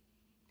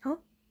 Huh?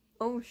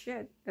 Oh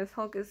shit, as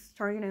Hulk is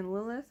targeting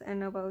Lilith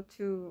and about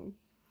to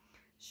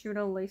shoot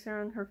a laser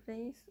on her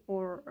face,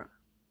 or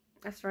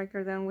strike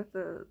her down with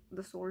the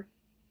sword.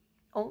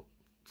 Oh,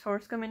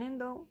 Thor's coming in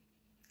though.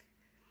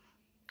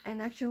 And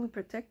actually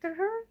protected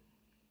her?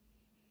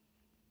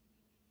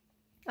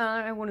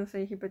 I wouldn't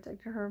say he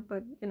protected her,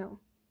 but you know.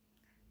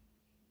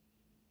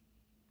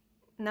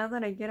 Now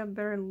that I get a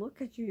better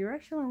look at you, you're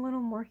actually a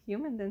little more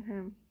human than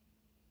him.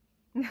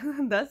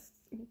 That's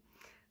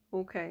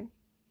okay.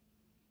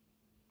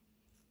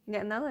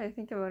 Yeah, now that I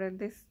think about it,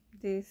 this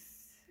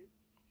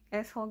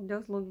S-Hulk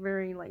does look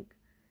very like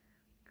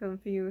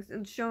confused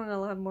and showing a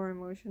lot more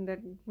emotion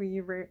that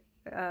we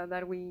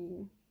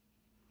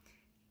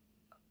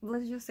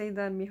let's just say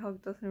that Mihawk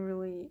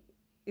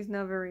is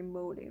not very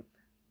emotive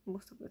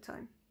most of the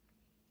time.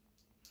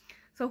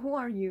 So who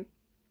are you?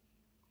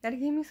 That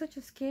gave me such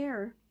a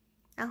scare.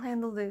 I'll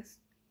handle this.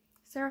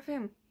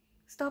 Seraphim,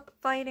 stop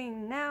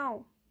fighting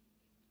now.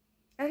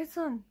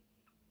 Edison,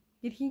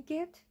 did he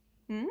get?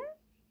 Did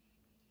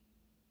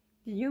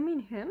you mean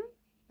him?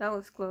 That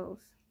was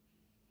close.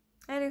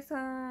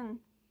 Edison.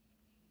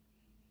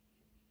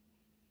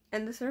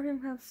 And the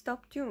Seraphim have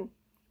stopped too.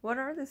 What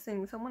are these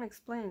things? Someone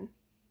explain.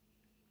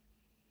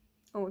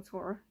 Oh, it's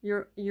Thor.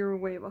 You're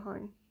way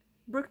behind.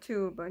 Brook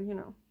too, but you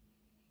know.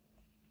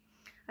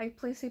 I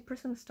place a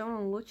prism stone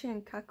on Lucci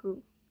and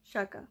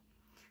Shaka.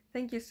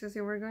 Thank you,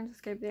 Stussy. We're going to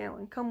escape the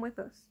island. Come with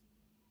us.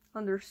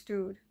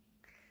 Understood.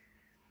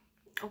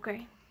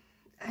 Okay.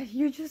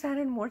 You just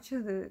added more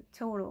to the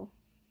total.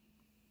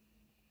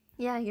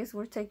 Yeah, I guess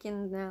we're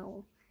taking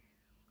now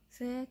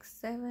 6,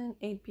 7,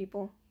 8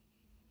 people.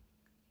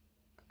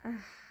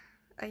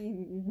 I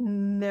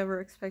never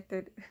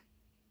expected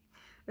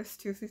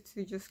Stussy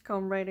to just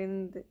come right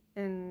in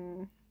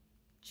and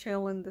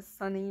chill in the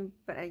sunny,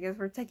 but I guess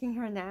we're taking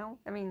her now.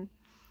 I mean,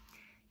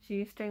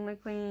 she's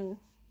technically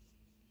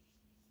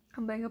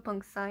on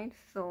Vegapunk's side,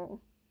 so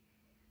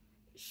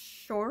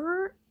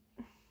sure.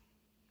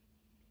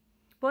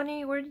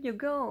 Bunny, where did you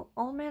go?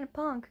 Old man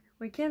Punk,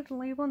 we can't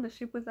leave on the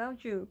ship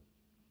without you.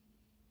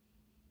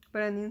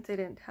 But an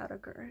incident had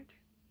occurred.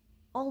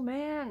 Old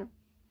man!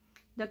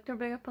 Dr.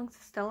 Vegapunk's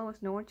Stella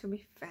was nowhere to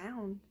be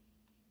found.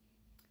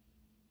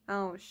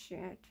 Oh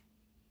shit.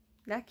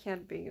 That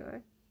can't be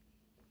good.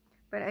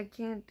 But I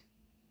can't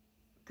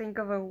think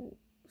of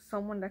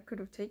someone that could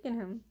have taken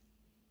him.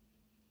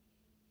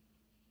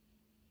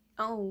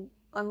 Oh,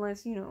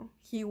 unless,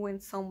 he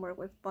went somewhere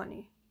with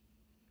Bunny.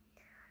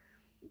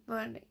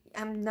 But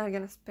I'm not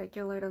gonna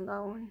speculate on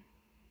that one.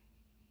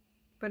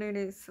 But it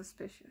is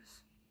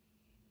suspicious.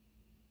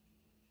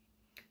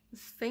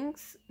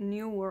 Sphinx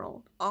New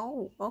World.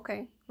 Oh,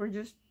 okay. We're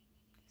just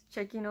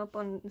checking up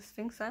on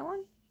Sphinx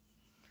Island?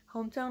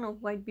 Hometown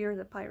of Whitebeard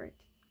the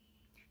pirate.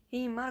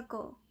 Hey,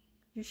 Marco.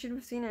 You should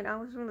have seen it. I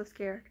was really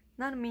scared.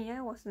 Not me,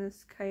 I wasn't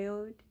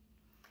scared.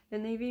 The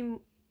Navy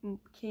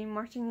came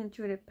marching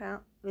into the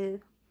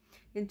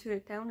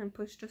town and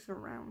pushed us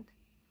around.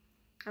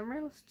 I'm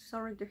really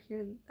sorry to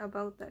hear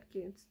about that,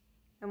 kids.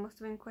 That must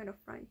have been quite a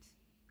fright.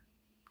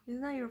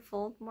 Isn't that your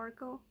fault,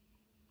 Marco?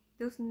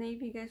 Those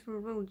Navy guys were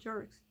real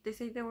jerks. They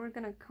said they were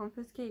gonna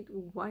confiscate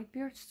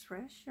Whitebeard's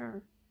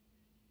treasure.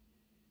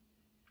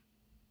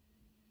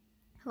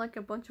 Like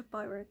a bunch of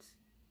pirates.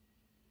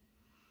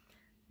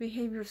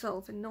 Behave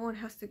yourself and no one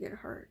has to get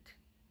hurt.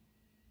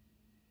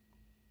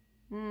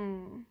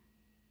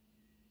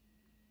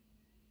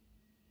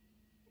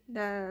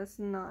 That's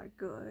not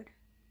good.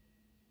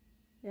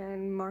 Yeah,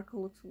 and Marco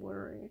looks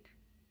worried.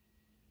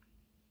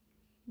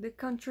 This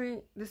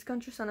country's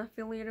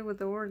unaffiliated with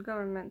the world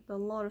government. The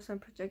law doesn't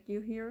protect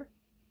you here.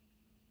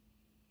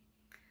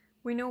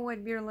 We know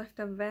Whitebeard left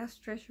a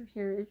vast treasure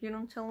here. If you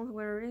don't tell us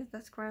where it is,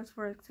 that's grounds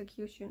for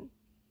execution.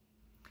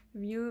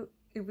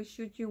 If we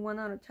shoot you 1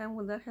 at a time,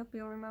 will that help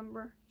you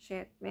remember?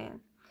 Shit,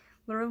 man.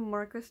 Little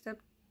Marco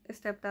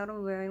stepped out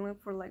of the island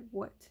for like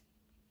what?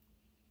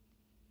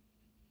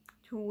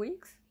 2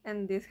 weeks?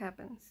 And this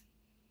happens.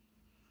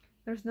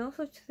 There's no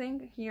such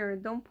thing here.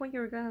 Don't point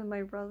your gun at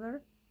my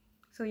brother.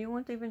 So you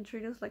won't even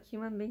treat us like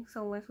human beings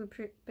unless we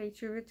pay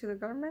tribute to the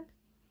government?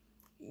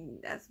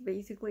 That's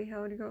basically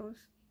how it goes.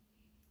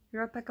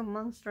 You're a pack of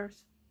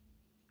monsters.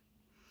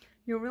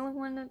 You really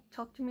want to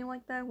talk to me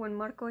like that when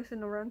Marco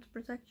isn't around to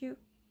protect you?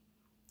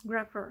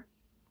 Grab her.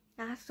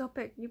 Ah, stop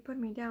it. You put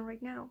me down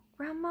right now.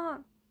 Grandma!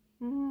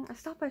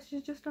 Stop it.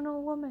 She's just an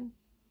old woman.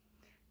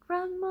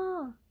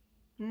 Grandma!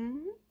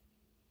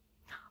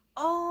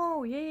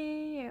 Oh,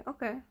 yeah.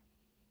 Okay.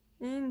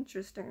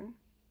 Interesting.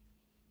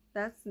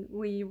 That's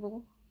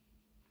evil.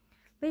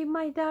 Leave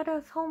my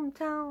dada's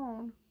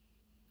hometown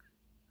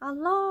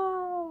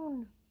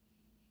alone.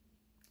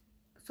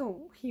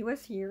 So he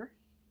was here.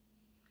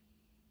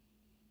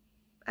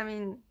 I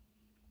mean,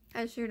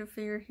 I should have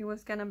figured he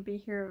was gonna be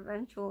here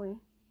eventually,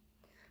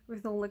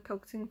 with all the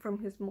coaxing from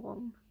his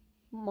mom.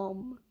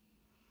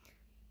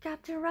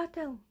 Captain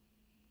Rattle.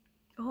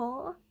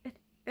 Oh,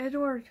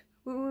 Edward.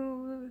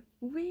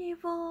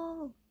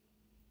 Weevil.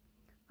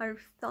 I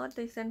thought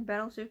they sent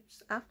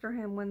battleships after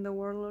him when the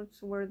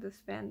warlords were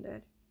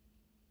disbanded.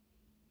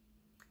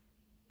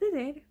 They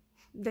did.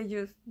 They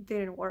just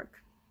didn't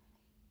work.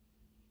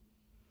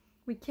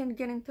 We can't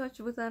get in touch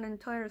with that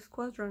entire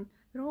squadron.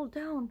 They're all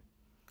down.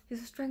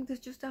 His strength is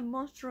just that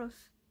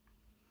monstrous.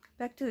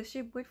 Back to the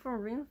ship. Wait for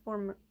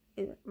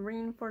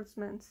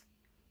reinforcements.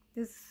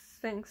 This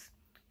Sphinx,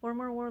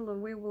 former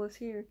warlord Weevil, is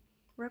here,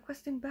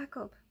 requesting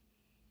backup.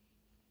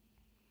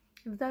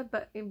 If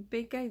that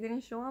big guy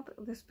didn't show up,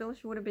 this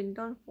village would have been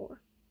done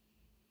for.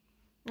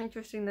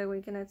 Interesting that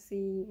we cannot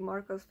see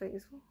Marco's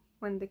face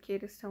when the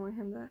kid is telling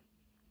him that.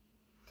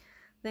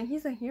 Then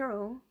he's a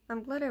hero.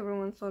 I'm glad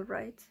everyone's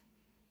alright.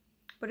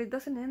 But it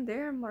doesn't end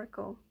there,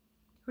 Marco.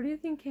 Who do you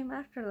think came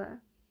after that?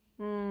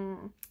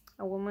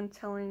 A woman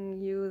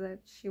telling you that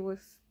she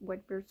was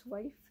Whitebeard's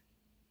wife?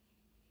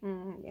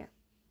 Yeah.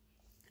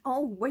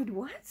 Oh, wait,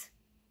 what?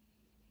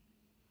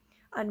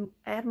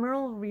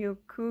 Admiral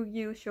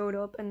Ryukugyu showed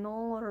up and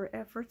all our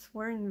efforts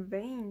were in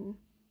vain.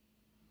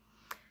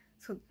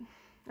 So,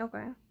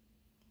 okay.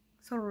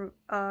 So,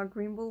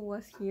 Greenbull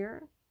was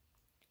here.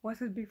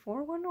 Was it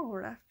before one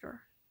or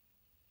after?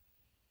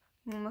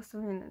 It must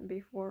have been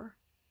before.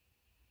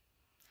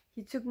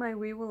 He took my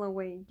Weevil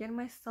away. Get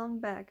my son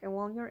back, and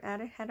while you're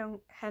at it,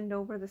 hand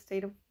over the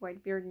state of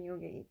Whitebeard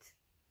Newgate.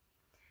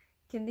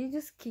 Can they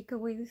just kick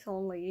away this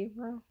old lady,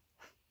 bro?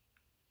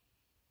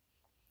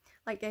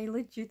 Like, I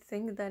legit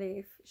think that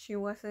if she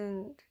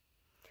wasn't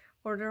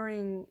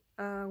ordering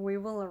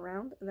Weevil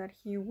around, that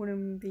he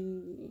wouldn't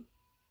be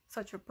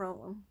such a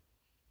problem.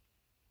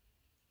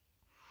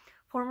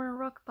 Former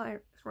rock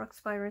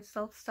pirate,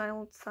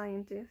 self-styled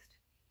scientist.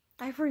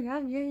 I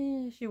forgot,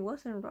 yeah, she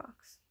was in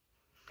Rocks.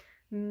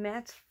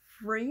 Matt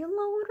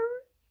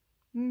Freeloader?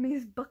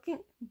 Miss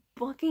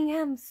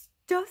Buckingham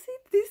Stussy?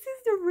 This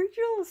is the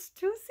original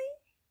Stussy?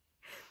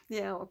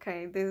 Yeah,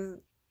 okay, this...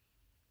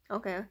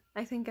 Okay,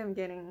 I think I'm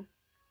getting...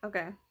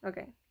 Okay,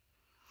 okay.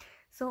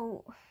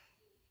 So,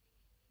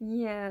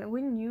 yeah,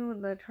 we knew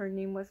that her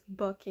name was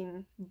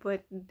Bucking,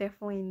 but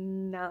definitely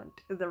not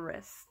the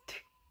rest.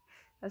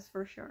 That's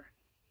for sure.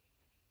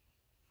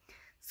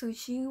 So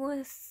she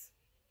was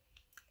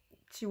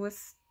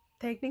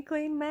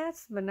technically in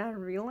maths, but not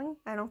really.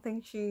 I don't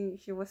think she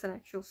was an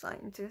actual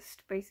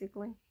scientist,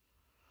 basically.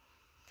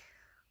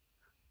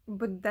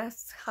 But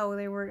that's how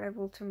they were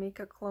able to make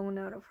a clone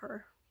out of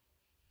her.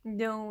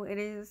 No, it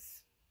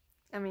is...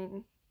 I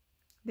mean,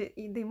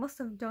 they must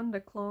have done the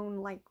clone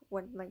like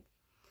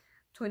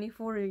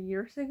 24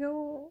 years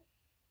ago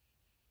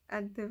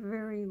at the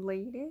very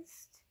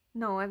latest.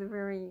 No, at the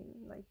very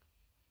like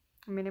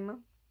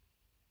minimum.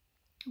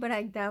 But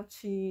I doubt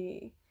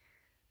she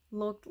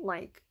looked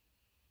like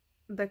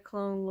the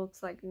clone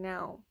looks like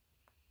now,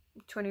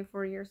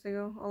 24 years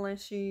ago,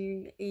 unless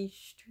she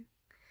aged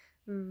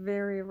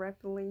very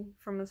rapidly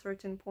from a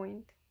certain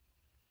point.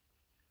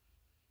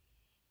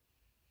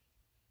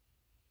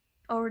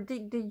 Or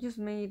they just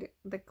made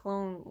the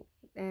clone.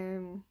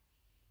 The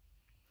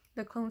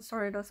clone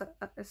started as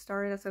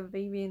a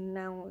baby, and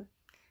now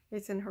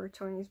it's in her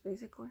 20s,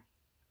 basically.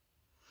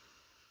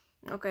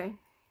 Okay.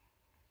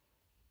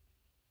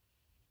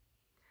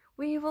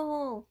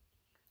 Weevil!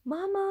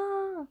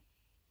 Mama!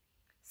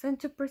 Sent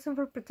to prison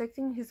for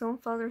protecting his own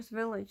father's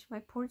village. My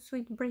poor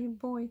sweet brave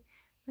boy.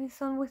 My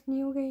son with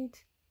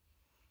Newgate.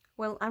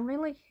 Well, I'm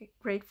really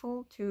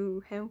grateful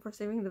to him for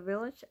saving the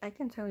village. I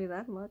can tell you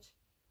that much.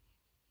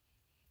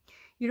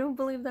 You don't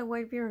believe that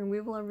Whitebeard and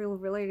Weevil are really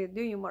related,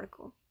 do you,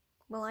 Marco?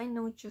 Well, I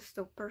know just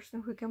a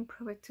person who can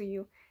prove it to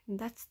you, and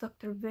that's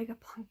Dr.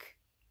 Vegapunk.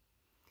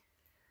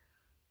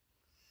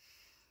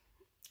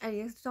 I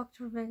guess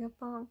Dr.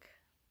 Vegapunk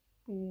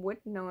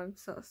would know of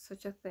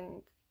such a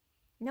thing.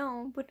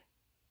 No, but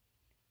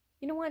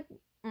you know what?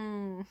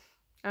 I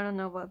don't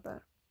know about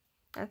that.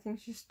 I think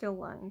she's still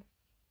lying.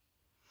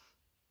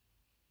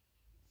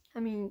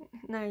 I mean,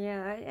 no,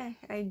 yeah,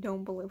 I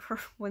don't believe her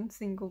one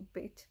single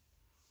bit.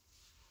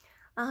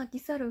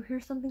 Kizaru,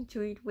 here's something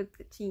to eat with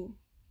the tea.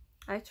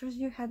 I trust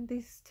you had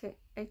this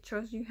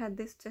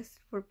tested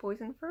for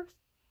poison first?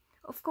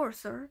 Of course,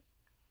 sir.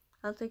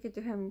 I'll take it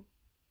to him.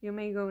 You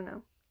may go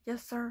now.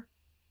 Yes, sir.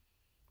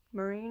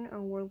 Marine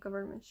and World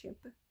Government ship.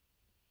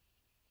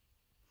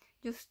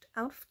 Just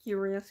out of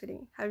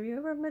curiosity, have you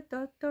ever met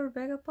Dr.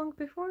 Vegapunk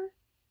before?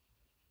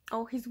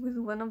 Oh, he's with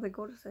one of the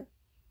Gorosei.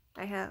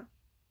 I have.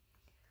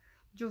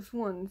 Just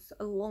once,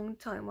 a long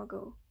time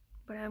ago.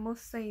 But I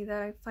must say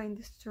that I find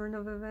this turn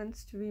of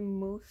events to be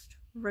most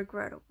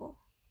regrettable.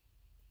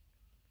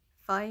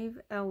 5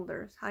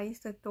 elders,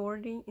 highest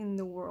authority in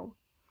the world.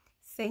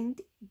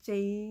 Saint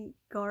J.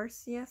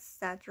 Garcia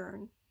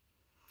Saturn.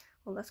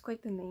 Well, that's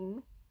quite the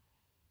name.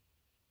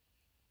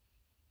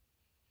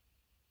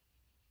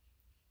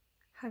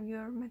 Have you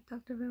ever met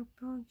Dr.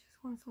 Vegapunk?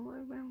 Just once in a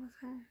while, but I must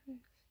say.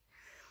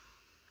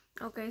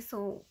 Okay,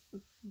 so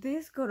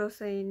this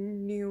Gorosei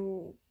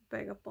knew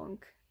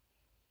Vegapunk.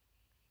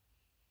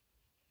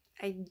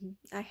 I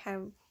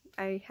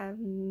have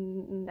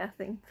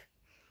nothing.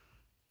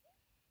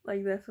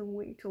 Like, that's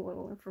way too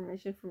little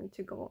information for me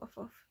to go off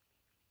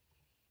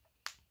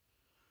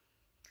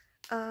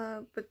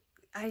of. But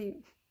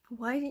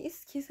why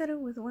is Kizaru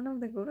with one of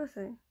the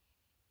Gorosei?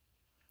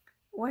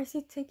 Why is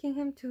he taking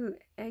him to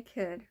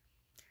Egghead?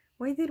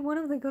 Why did one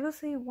of the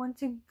Gorosei want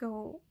to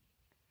go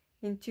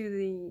into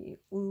the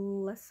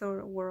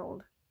lesser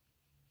world?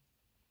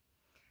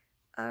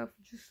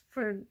 Just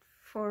for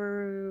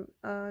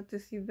to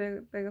see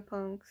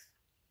Vegapunks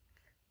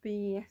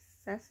be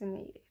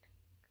assassinated.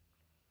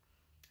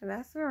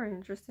 That's very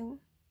interesting.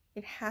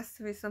 It has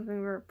to be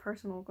something very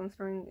personal,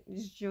 considering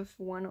it's just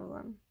one of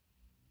them.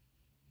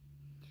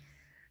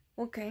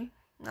 Okay,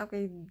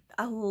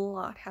 a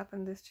lot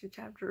happened these 2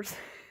 chapters.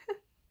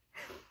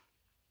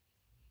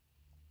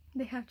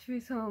 They have to be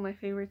some of my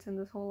favorites in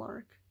this whole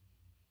arc.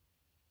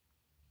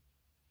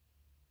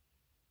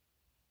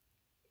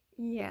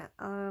 Yeah,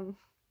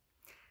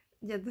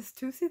 yeah, the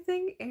Stussy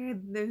thing,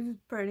 this is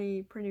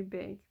pretty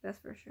big, that's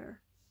for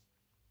sure.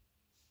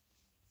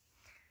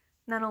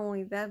 Not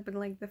only that, but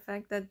like the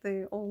fact that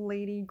the old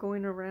lady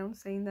going around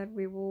saying that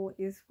Weevil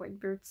is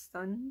Whitebeard's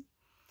son,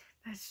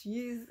 that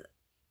she's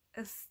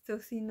a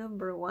Stussy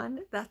 #1,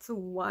 that's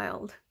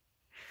wild.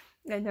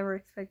 I never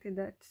expected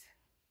that.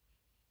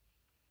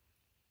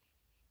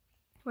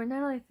 Well,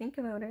 now that I think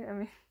about it, I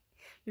mean,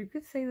 you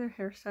could say their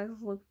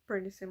hairstyles look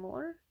pretty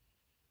similar,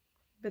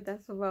 but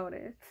that's about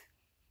it.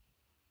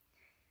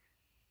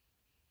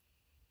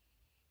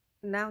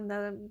 Now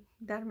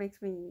that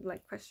makes me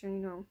like question,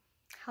 you know,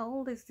 how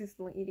old is this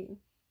lady?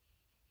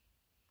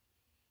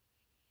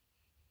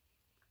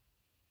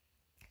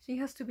 She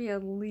has to be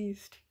at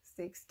least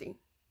 60.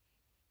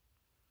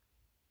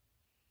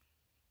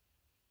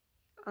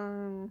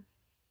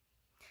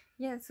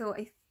 Yeah, so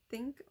I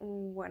think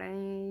what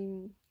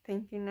I'm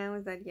thinking now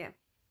is that, yeah,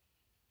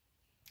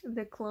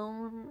 the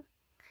clone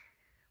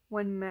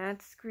when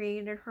Mads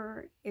created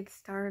her, it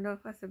started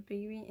off as a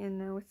baby and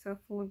now it's a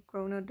full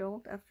grown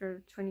adult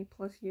after 20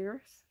 plus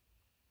years.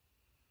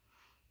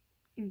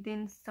 It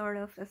didn't start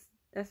off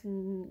as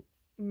a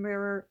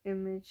mirror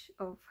image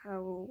of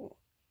how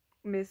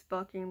Miss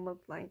Bucking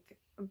looked like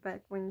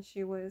back when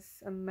she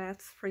was a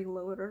Mads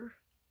freeloader,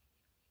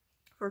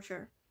 for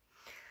sure.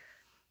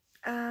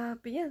 But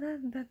yeah,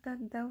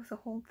 that was the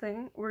whole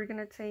thing. We're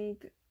gonna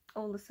take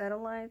all the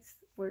satellites.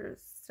 We're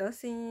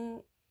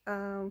Stussy,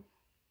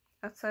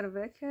 outside of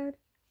Egghead.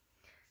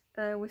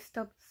 We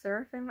stopped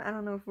surfing. I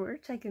don't know if we're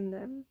taking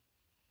them.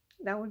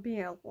 That would be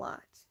a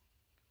lot.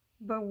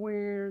 But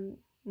we're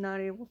not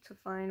able to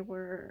find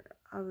where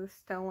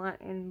Stella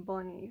and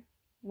Bonnie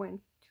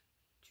went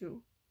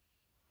to.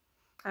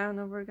 I don't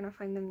know if we're gonna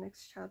find them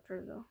next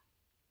chapter though.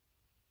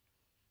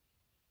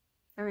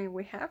 I mean,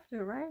 we have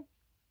to, right?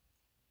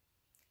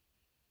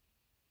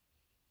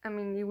 I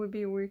mean, it would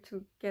be weird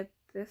to get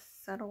this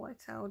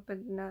satellites out,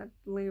 but not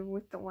live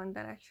with the one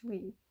that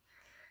actually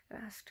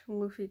asked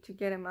Luffy to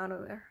get him out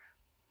of there.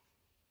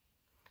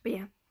 But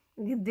yeah,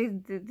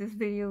 this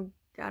video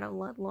got a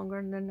lot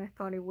longer than I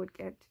thought it would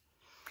get.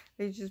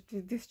 They just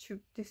did these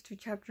two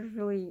chapters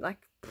really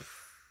like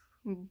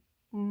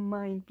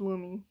mind blew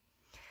me.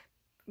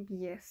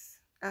 Yes.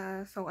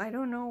 So I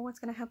don't know what's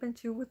gonna happen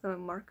too with the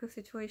Marco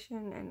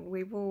situation, and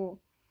we will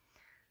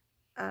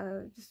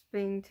just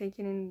being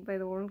taken in by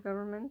the world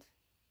government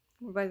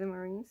or by the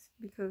Marines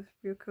because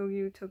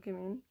Ryukogyu took him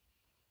in.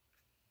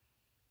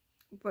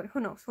 But who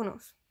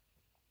knows?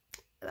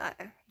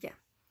 Yeah.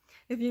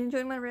 If you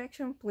enjoyed my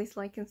reaction, please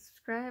like and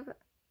subscribe.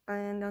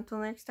 And until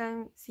next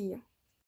time, see you.